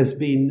emphasis has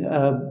been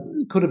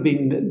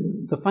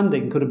the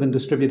funding could have been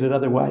distributed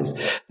otherwise.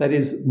 That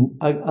is,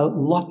 a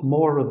lot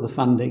more of the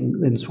funding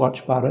in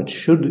Swachh Bharat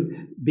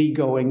should be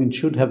going and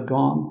should have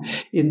gone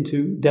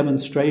into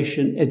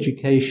demonstration,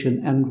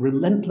 education, and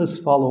relentless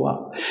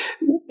follow-up.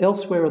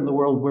 Elsewhere in the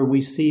world where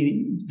we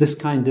see this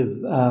kind of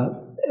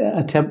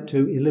attempt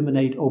to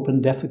eliminate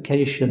open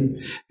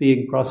defecation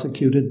being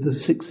prosecuted, the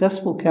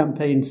successful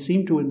campaigns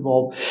seem to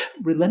involve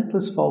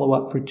relentless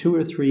follow-up for 2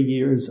 or 3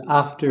 years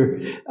after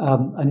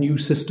a new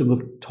system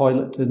of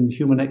toilet and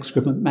human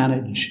excrement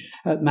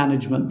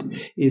management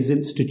is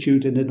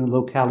instituted in a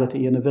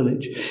locality, in a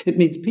village. It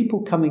means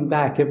people coming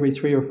back every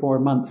 3 or 4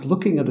 months,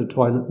 looking at a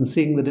toilet and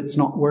seeing that it's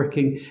not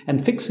working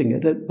and fixing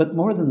it. But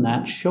more than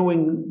that,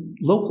 showing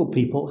local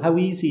people how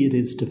easy it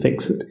is to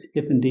fix it,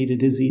 if indeed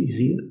it is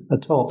easy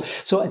at all.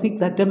 So I think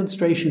that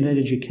demonstration and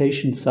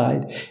education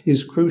side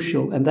is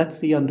crucial, and that's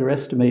the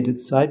underestimated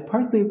side,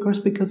 partly, of course,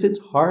 because it's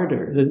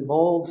harder. It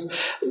involves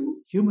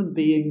human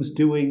beings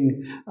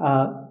doing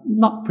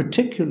not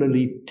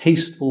particularly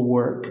tasteful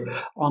work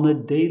on a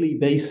daily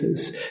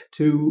basis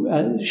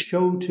to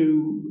show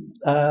to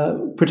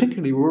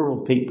particularly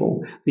rural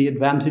people the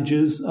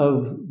advantages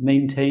of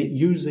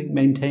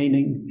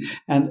maintaining,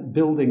 and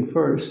building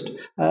first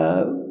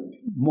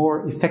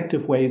more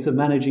effective ways of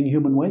managing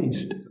human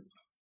waste.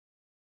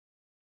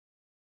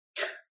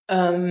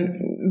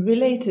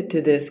 Related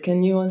to this,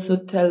 can you also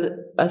tell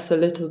us a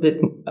little bit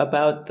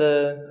about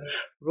the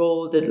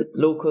role that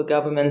local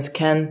governments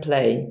can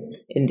play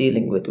in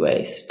dealing with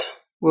waste?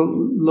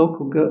 Well,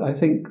 I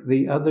think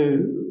the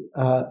other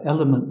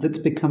element that's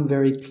become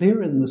very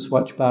clear in the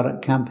Swachh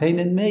Bharat campaign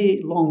and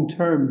may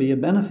long-term be a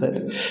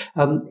benefit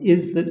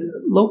is that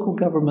local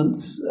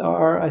governments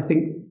are, I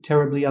think,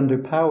 terribly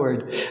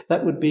underpowered.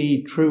 That would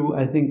be true,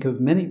 I think, of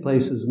many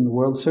places in the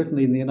world.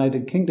 Certainly in the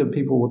United Kingdom,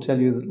 people will tell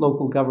you that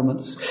local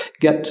governments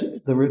get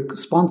the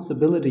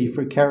responsibility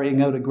for carrying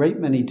out a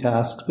great many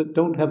tasks, but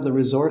don't have the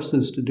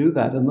resources to do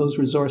that. And those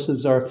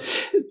resources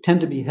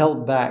tend to be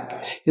held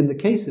back. In the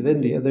case of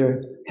India,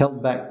 they're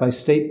held back by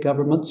state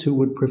governments who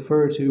would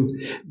prefer to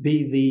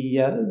be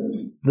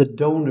the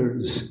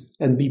donors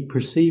and be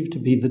perceived to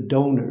be the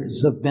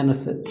donors of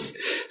benefits,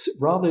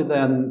 rather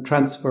than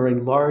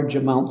transferring large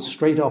amounts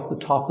straight off the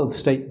top of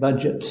state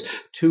budgets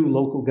to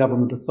local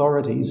government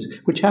authorities,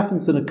 which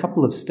happens in a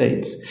couple of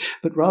states.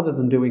 But rather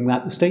than doing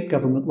that, the state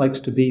government likes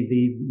to be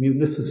the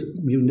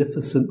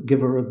munificent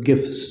giver of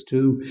gifts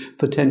to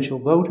potential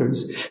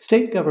voters.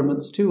 State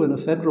governments, too, in a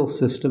federal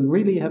system,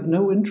 really have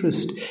no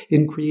interest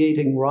in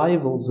creating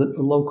rivals at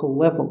the local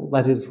level,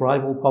 that is,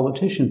 rival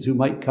politicians who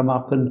might come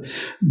up and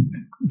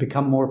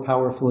become more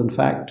powerful, in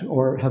fact,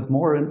 or have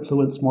more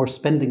influence, more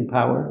spending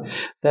power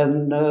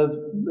than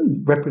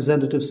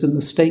representatives in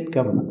the state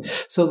government.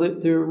 So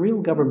there are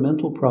real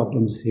governmental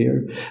problems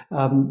here.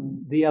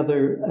 The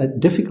other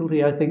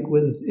difficulty, I think,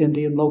 with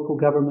Indian local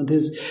government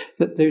is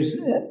that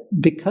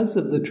because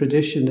of the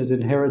tradition it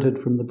inherited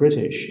from the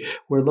British,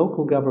 where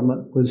local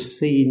government was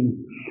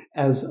seen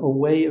as a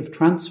way of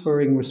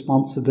transferring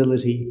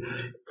responsibility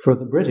for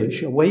the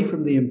British away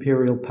from the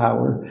imperial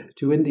power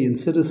to Indian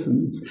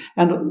citizens,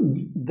 and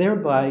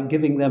thereby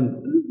giving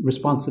them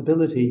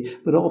responsibility,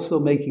 but also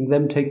making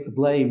them take the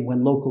blame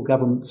when local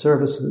government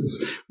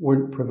services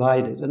weren't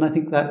provided. And I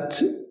think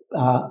that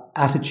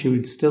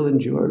attitude still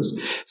endures.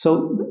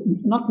 So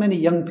not many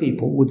young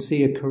people would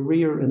see a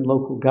career in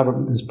local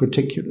government as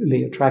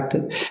particularly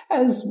attractive,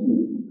 as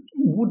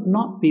would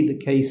not be the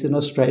case in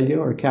Australia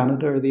or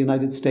Canada or the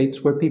United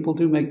States, where people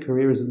do make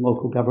careers in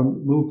local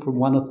government, move from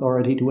one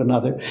authority to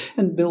another,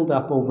 and build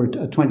up over a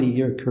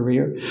 20-year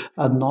career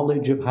a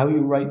knowledge of how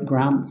you write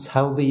grants,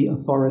 how the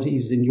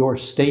authorities in your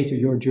state or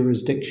your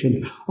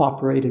jurisdiction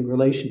operate in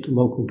relation to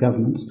local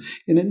governments.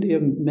 In India,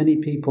 many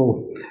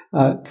people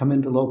come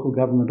into local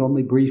government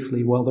only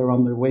briefly while they're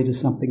on their way to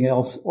something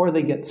else, or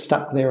they get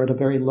stuck there at a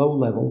very low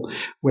level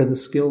where the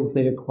skills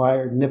they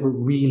acquire never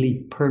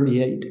really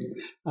permeate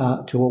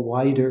to a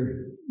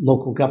wider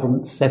local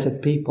government set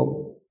of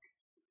people.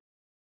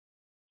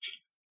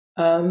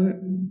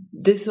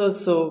 This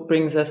also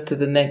brings us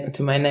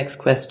to my next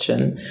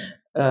question,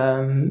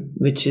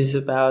 which is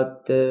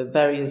about the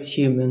various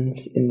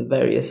humans in the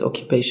various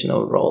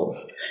occupational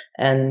roles,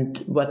 and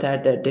what are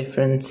their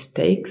different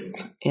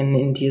stakes in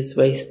India's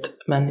waste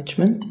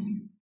management?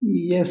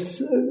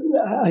 Yes,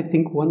 I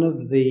think one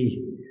of the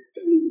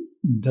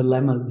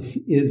dilemmas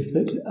is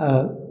that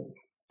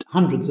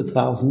hundreds of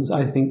thousands,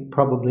 I think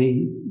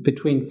probably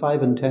between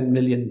 5 and 10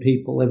 million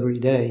people every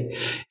day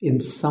in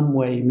some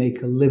way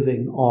make a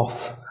living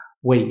off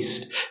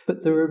waste.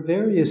 But there are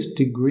various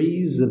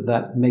degrees of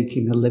that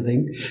making a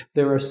living.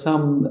 There are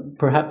some,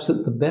 perhaps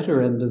at the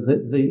better end of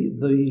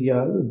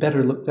the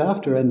better looked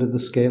after end of the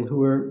scale,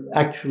 who are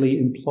actually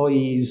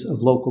employees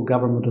of local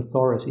government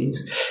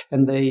authorities,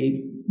 and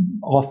they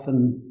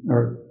often,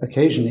 or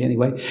occasionally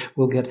anyway,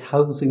 will get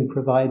housing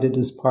provided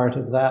as part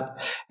of that,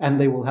 and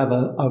they will have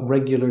a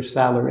regular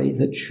salary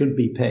that should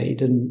be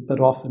paid, but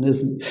often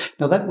isn't.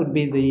 Now that would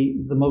be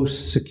the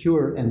most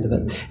secure end of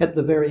it. At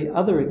the very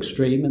other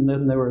extreme, and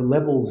then there are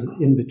levels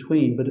in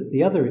between, but at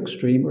the other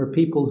extreme are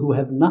people who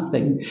have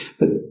nothing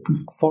but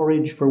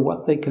forage for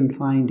what they can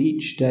find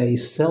each day,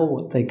 sell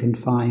what they can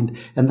find,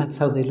 and that's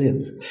how they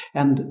live.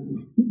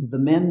 And the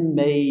men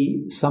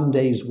may some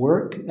days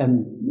work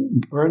and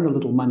earn a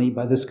little money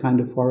by this kind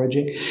of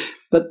foraging,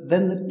 but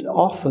then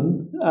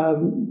often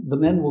the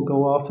men will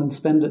go off and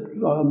spend it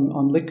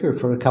on liquor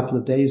for a couple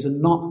of days and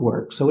not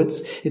work. So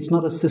it's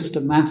not a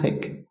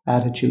systematic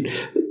attitude.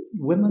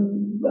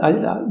 Women,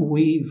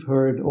 we've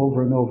heard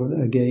over and over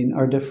again,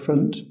 are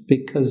different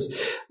because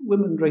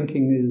women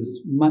drinking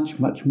is much,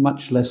 much,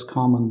 much less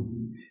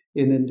common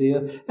in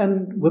India,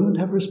 and women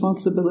have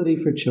responsibility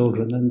for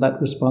children, and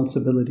that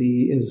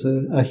responsibility is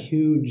a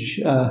huge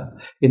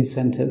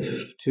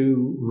incentive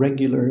to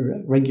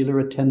regular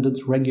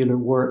attendance, regular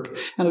work,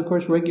 and of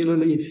course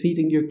regularly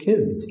feeding your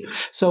kids.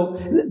 So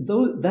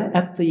that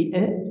at the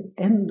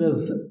end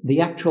of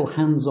the actual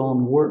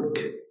hands-on work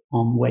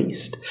on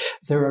waste,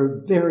 there are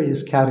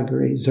various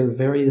categories or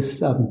various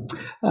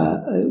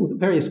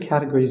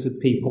categories of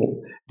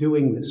people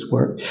doing this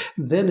work.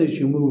 Then as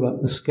you move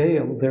up the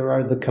scale, there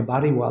are the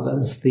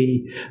kabadiwalas,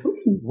 the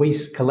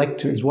waste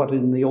collectors, what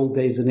in the old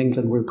days in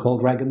England were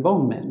called rag and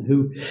bone men,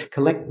 who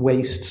collect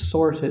waste,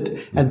 sort it,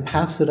 and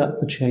pass it up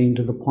the chain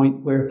to the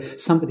point where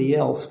somebody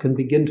else can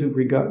begin to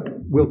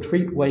will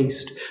treat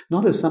waste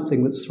not as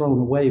something that's thrown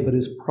away, but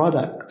as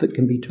product that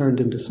can be turned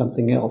into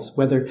something else,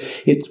 whether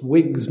it's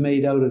wigs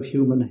made out of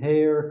human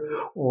hair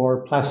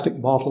or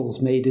plastic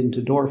bottles made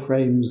into door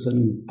frames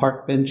and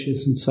park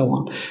benches and so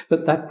on.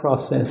 But that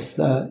process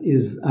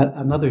is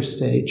another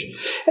stage.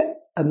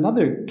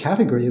 Another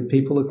category of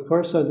people, of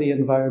course, are the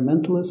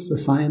environmentalists, the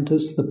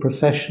scientists, the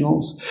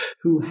professionals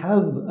who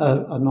have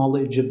a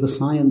knowledge of the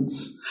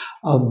science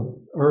of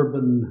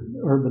urban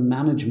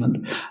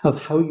management,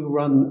 of how you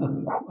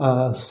run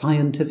a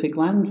scientific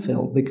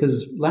landfill,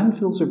 because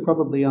landfills are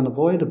probably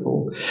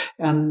unavoidable,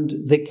 and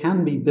they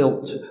can be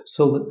built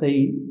so that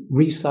they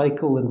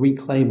recycle and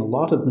reclaim a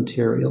lot of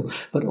material,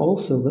 but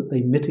also that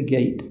they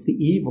mitigate the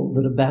evil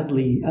that a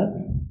badly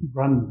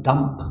run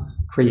dump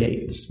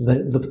creates,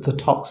 the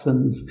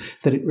toxins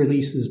that it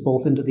releases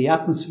both into the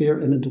atmosphere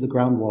and into the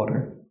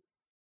groundwater.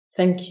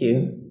 Thank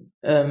you.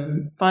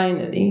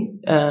 Finally,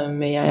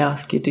 may I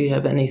ask you, do you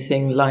have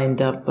anything lined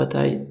up?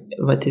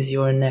 What is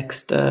your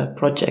next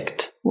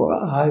project? Well,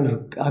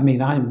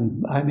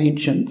 I'm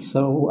ancient,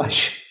 so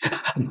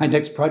my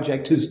next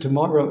project is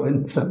tomorrow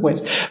in some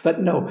ways.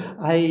 But no,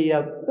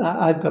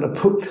 I've got a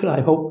book that I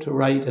hope to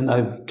write, and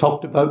I've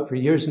talked about for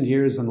years and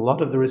years, and a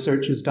lot of the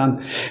research is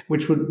done,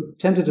 which would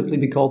tentatively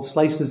be called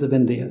Slices of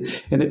India,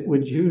 and it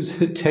would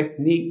use a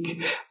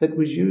technique that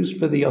was used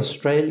for the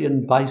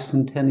Australian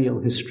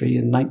bicentennial history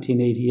in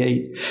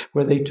 1988,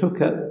 where they took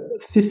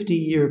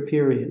 50-year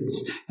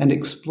periods and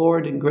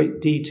explored in great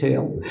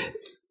detail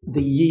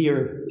the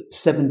year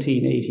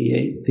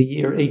 1788, the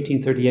year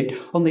 1838.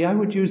 Only I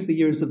would use the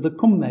years of the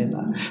Kumbh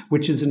Mela,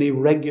 which is an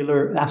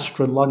irregular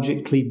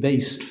astrologically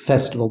based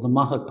festival, the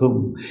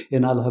Mahakumbh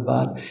in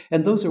Allahabad.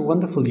 And those are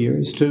wonderful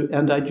years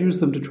and I'd use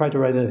them to try to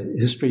write a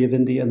history of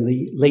India in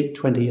the late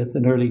 20th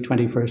and early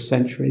 21st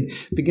century,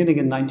 beginning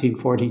in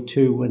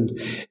 1942 and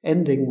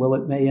ending, well,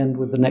 it may end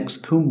with the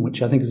next Kumbh,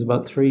 which I think is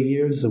about 3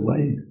 years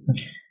away.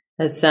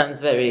 That sounds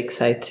very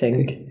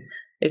exciting.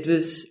 It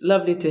was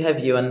lovely to have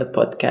you on the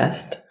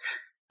podcast.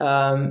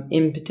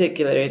 In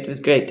particular, it was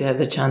great to have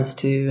the chance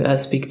to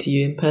speak to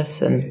you in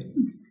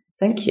person.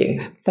 Thank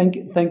you.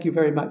 Thank you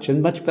very much,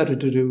 and much better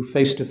to do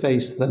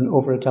face-to-face than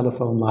over a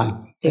telephone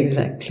line.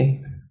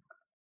 Exactly.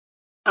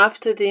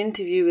 After the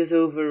interview was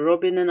over,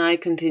 Robin and I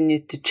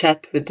continued to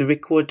chat with the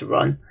recorder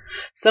on.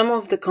 Some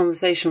of the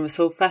conversation was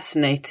so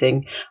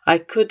fascinating, I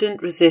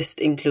couldn't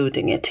resist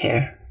including it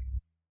here.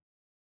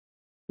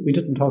 We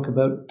didn't talk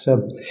about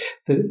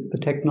the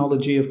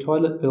technology of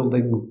toilet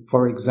building,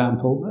 for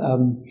example.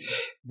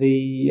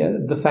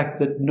 The fact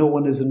that no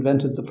one has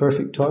invented the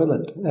perfect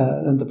toilet.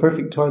 And the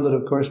perfect toilet,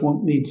 of course,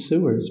 won't need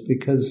sewers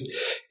because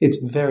it's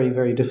very,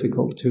 very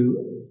difficult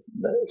to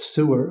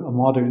sewer a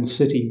modern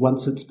city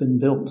once it's been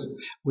built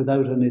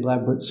without an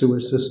elaborate sewer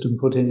system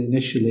put in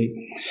initially.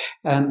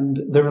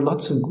 And there are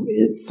lots of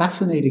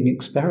fascinating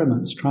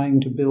experiments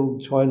trying to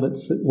build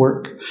toilets that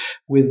work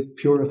with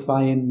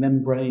purifying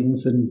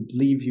membranes and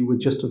leave you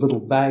with just a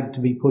little bag to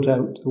be put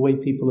out, the way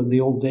people in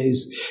the old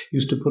days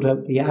used to put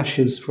out the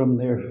ashes from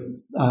their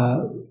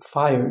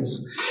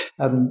fires.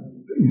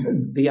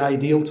 The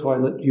ideal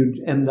toilet, you'd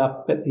end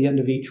up at the end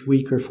of each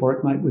week or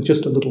fortnight with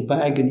just a little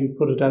bag, and you'd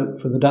put it out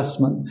for the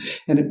dustman,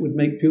 and it would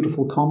make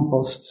beautiful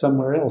compost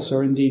somewhere else,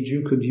 or indeed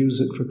you could use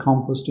it for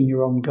compost in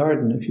your own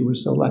garden if you were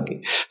so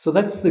lucky. So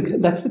that's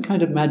the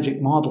kind of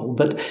magic model,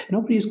 but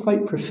nobody has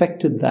quite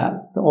perfected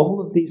that.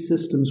 All of these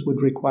systems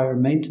would require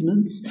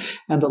maintenance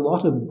and a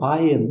lot of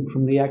buy-in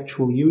from the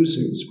actual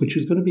users, which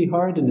is going to be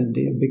hard in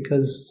India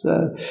because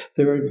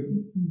there are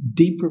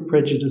deeper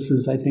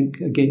prejudices, I think,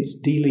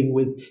 against dealing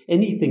with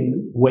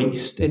anything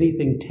waste,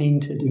 anything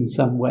tainted in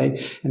some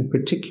way, and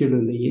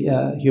particularly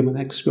human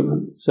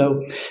excrement.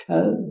 So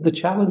the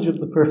challenge of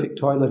the perfect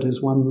toilet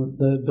is one that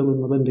the Bill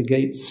and Melinda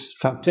Gates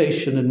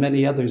Foundation and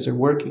many others are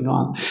working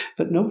on,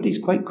 but nobody's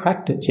quite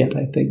cracked it yet,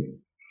 I think.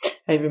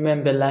 I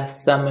remember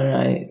last summer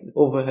I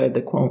overheard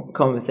the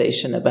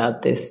conversation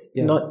about this,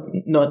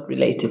 not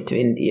related to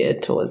India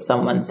at all.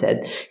 Someone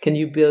said, can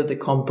you build a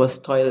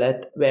compost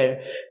toilet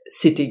where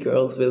city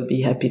girls will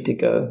be happy to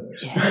go?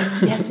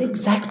 Yes,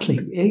 exactly.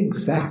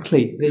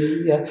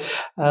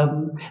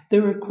 There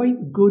are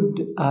quite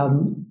good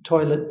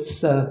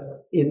toilets used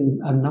in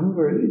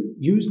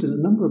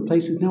a number of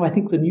places now. I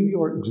think the New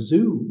York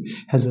Zoo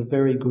has a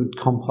very good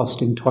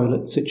composting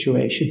toilet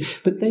situation,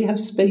 but they have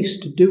space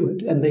to do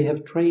it, and they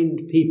have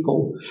trained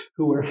people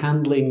who are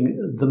handling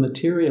the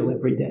material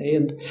every day.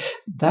 And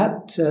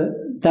that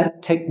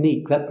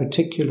technique, that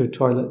particular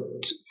toilet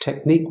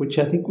technique, which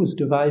I think was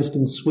devised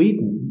in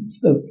Sweden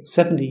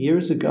 70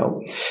 years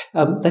ago,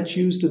 that's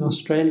used in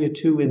Australia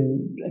too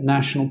in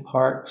national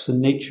parks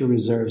and nature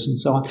reserves and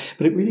so on.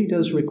 But it really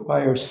does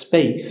require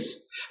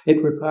space.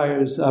 It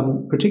requires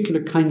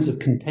particular kinds of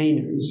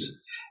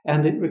containers,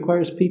 and it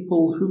requires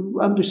people who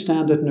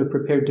understand it and are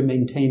prepared to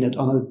maintain it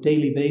on a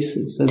daily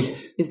basis. And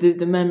is this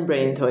the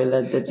membrane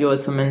toilet that you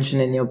also mention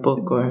in your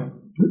book, or?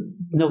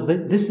 No,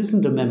 this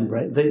isn't a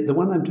membrane. The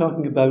one I'm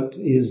talking about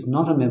is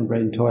not a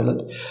membrane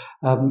toilet.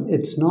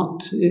 It's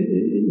not.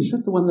 Is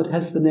that the one that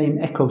has the name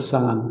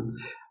Ecosan?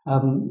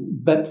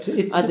 But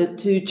it's the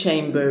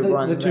two-chamber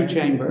one. The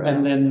two-chamber,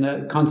 and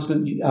then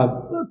constant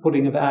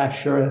putting of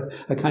ash or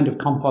a kind of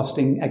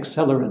composting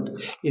accelerant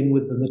in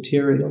with the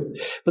material.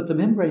 But the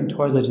membrane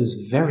toilet is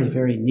very,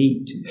 very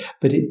neat.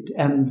 But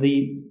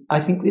I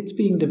think it's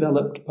being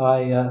developed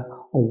by a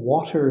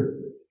water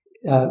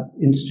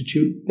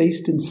institute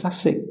based in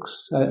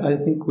Sussex. I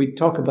think we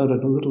talk about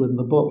it a little in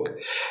the book.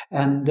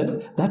 And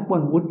that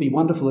one would be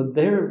wonderful. And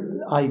their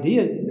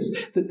idea is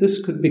that this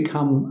could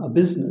become a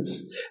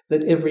business,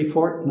 that every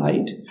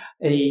fortnight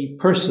a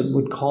person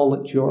would call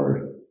at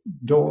your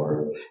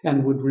door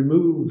and would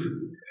remove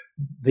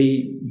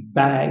the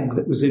bag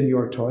that was in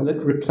your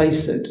toilet,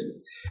 replace it,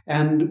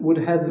 and would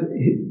have,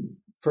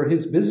 for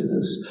his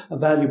business, a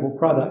valuable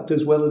product,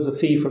 as well as a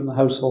fee from the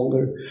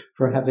householder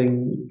for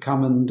having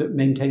come and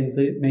maintained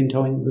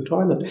the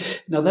toilet.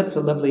 Now, that's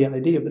a lovely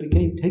idea, but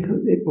again,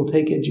 it will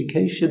take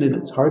education, and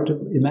it's hard to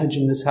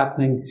imagine this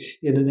happening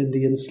in an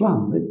Indian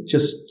slum.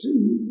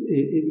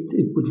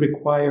 It would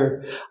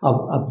require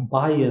a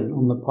buy-in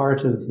on the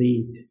part of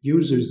the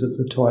users of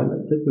the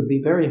toilet that would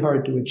be very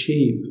hard to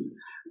achieve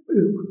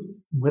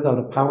without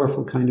a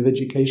powerful kind of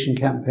education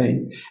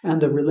campaign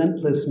and a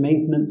relentless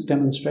maintenance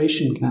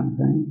demonstration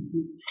campaign.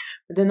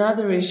 But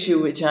another issue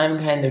which I'm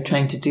kind of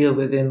trying to deal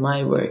with in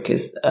my work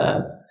is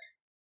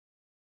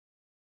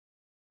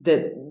that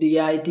the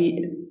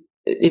idea,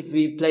 if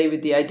we play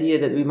with the idea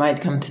that we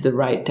might come to the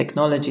right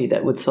technology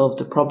that would solve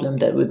the problem,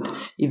 that would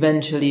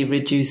eventually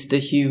reduce the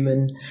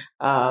human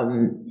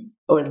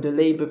or the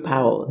labor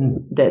power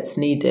that's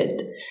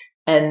needed.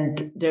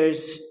 And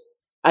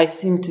I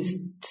seem to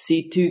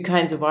see two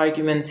kinds of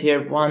arguments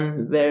here.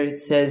 One where it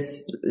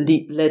says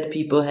let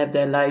people have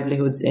their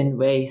livelihoods in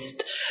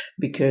waste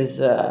because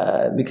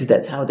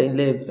that's how they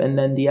live, and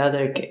then the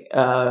other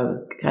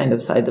kind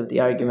of side of the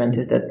argument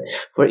is that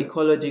for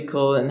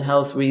ecological and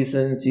health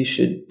reasons you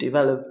should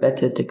develop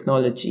better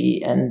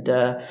technology and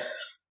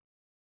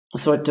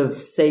sort of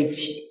save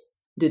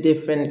the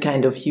different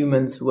kind of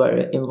humans who are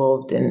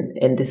involved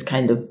in this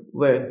kind of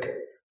work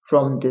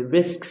from the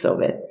risks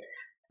of it.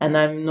 And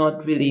I'm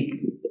not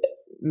really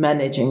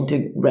managing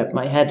to wrap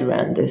my head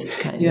around this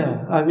kind of.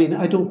 Yeah, I mean,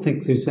 I don't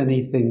think there's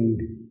anything.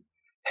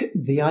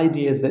 The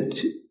idea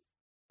that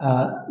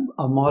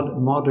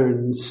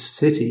modern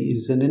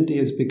cities, and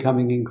India is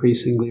becoming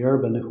increasingly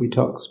urban if we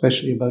talk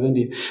especially about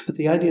India, but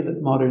the idea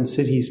that modern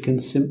cities can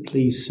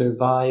simply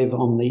survive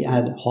on the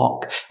ad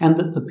hoc, and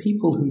that the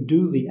people who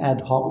do the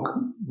ad hoc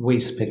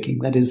waste picking,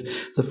 that is,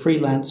 the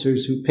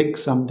freelancers who pick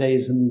some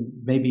days and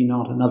maybe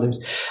not on others,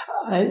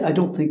 I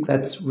don't think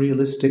that's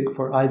realistic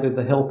for either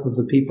the health of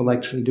the people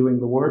actually doing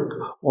the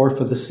work or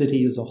for the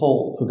city as a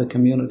whole, for the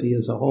community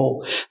as a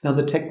whole. Now,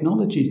 the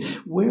technology,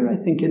 where I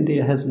think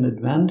India has an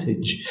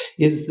advantage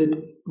is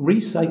that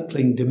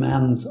recycling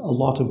demands a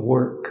lot of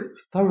work,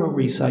 thorough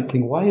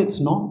recycling. Why it's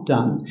not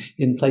done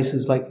in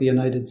places like the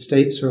United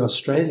States or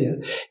Australia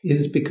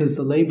is because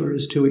the labor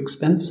is too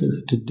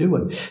expensive to do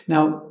it.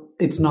 Now,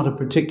 it's not a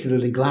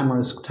particularly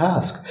glamorous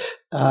task,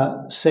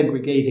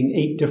 segregating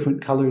 8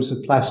 different colors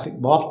of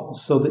plastic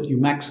bottles so that you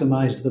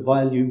maximize the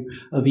value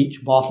of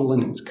each bottle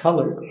and its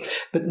color.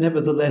 But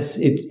nevertheless,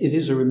 it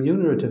is a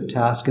remunerative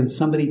task, and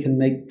somebody can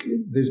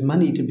there's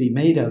money to be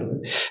made out of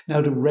it.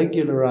 Now, to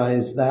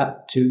regularize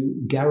that, to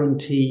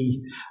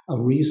guarantee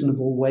a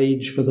reasonable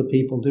wage for the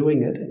people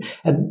doing it,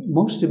 and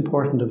most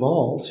important of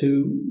all,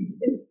 to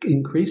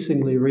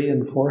increasingly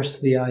reinforce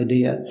the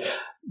idea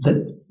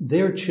that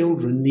their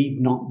children need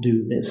not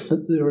do this,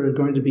 that there are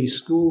going to be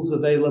schools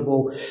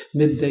available,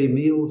 midday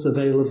meals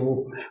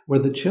available, where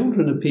the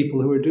children of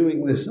people who are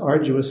doing this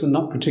arduous and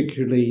not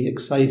particularly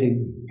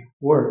exciting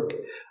work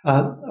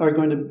are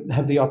going to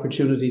have the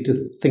opportunity to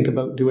think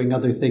about doing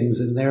other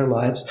things in their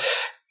lives.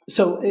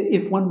 So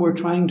if one were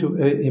trying to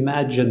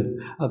imagine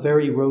a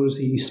very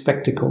rosy,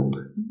 spectacled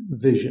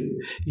vision,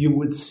 you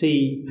would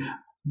see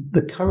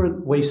the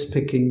current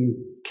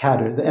waste-picking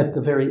cadre, at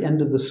the very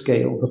end of the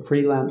scale, the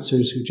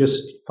freelancers who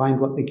just find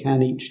what they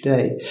can each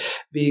day,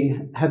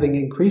 having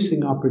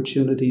increasing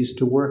opportunities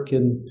to work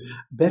in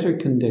better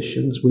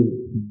conditions with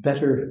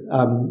better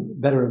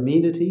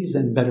amenities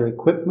and better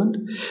equipment,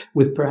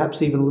 with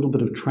perhaps even a little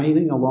bit of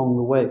training along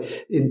the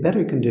way, in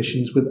better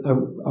conditions with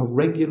a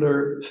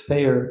regular,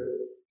 fair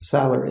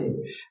salary,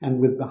 and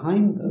with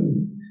behind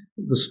them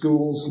the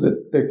schools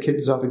that their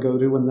kids ought to go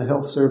to and the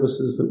health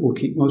services that will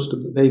keep most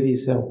of the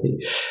babies healthy.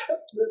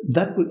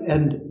 That would,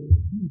 and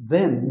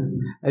then,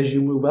 as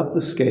you move up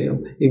the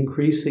scale,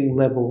 increasing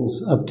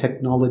levels of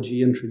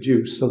technology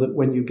introduced, so that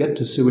when you get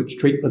to sewage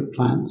treatment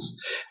plants,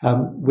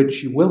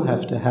 which you will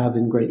have to have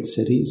in great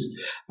cities,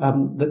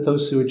 that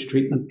those sewage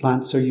treatment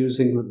plants are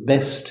using the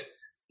best,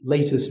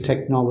 latest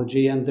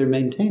technology, and they're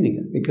maintaining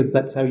it, because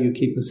that's how you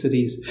keep a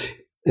city's.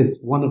 It's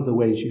one of the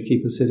ways you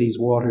keep a city's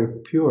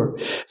water pure.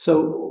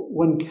 So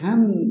one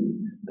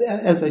can,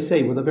 as I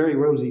say, with a very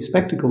rosy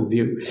spectacle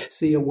view,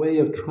 see a way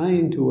of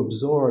trying to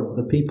absorb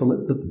the people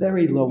at the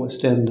very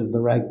lowest end of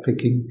the rag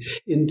picking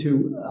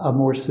into a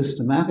more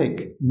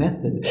systematic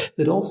method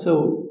that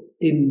also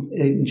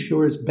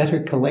ensures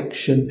better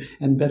collection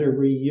and better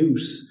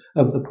reuse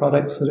of the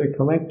products that are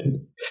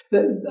collected.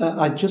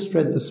 I just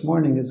read this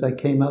morning, as I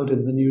came out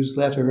in the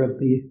newsletter of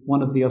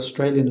one of the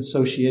Australian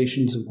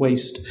Associations of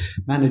Waste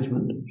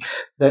Management,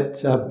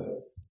 that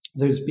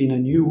there's been a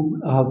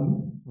new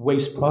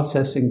waste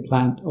processing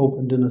plant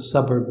opened in a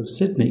suburb of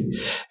Sydney,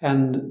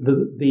 and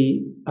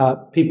the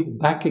people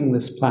backing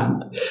this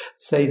plant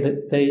say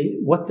that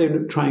what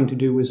they're trying to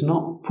do is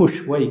not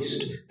push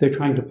waste, they're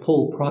trying to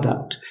pull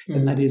product,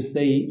 and that is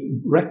they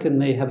reckon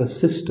they have a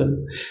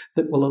system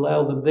that will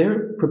allow them.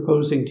 They're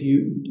proposing to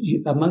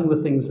you, among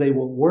the things they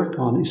will work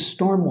on is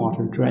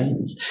stormwater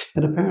drains,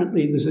 and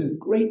apparently there's a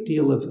great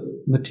deal of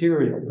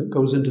material that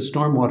goes into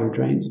stormwater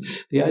drains.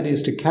 The idea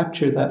is to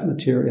capture that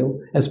material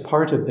as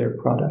part of their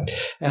product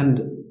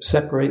and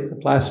separate the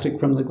plastic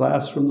from the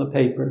glass from the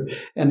paper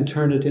and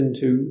turn it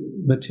into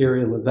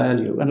material of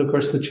value. And of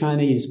course, the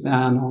Chinese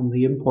ban on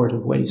the import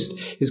of waste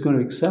is going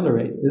to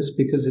accelerate this,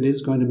 because it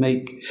is going to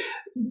make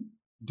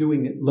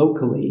doing it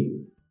locally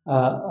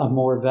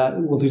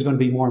there's going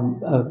to be more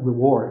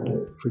reward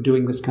for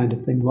doing this kind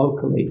of thing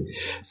locally.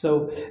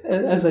 So,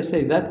 as I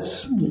say,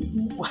 that's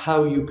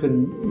how you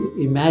can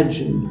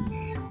imagine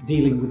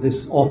dealing with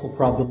this awful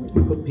problem that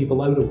you put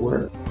people out of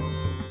work.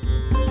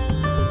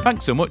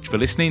 Thanks so much for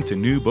listening to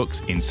New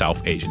Books in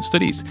South Asian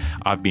Studies.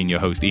 I've been your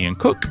host, Ian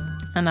Cook.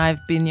 And I've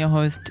been your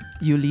host,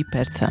 Yuli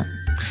Perza.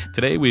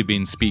 Today we've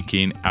been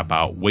speaking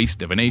about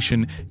waste of a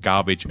nation,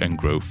 garbage and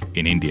growth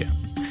in India.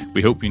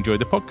 We hope you enjoyed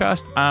the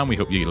podcast, and we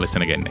hope you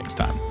listen again next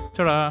time.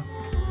 Ta-ra!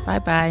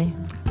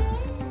 Bye-bye.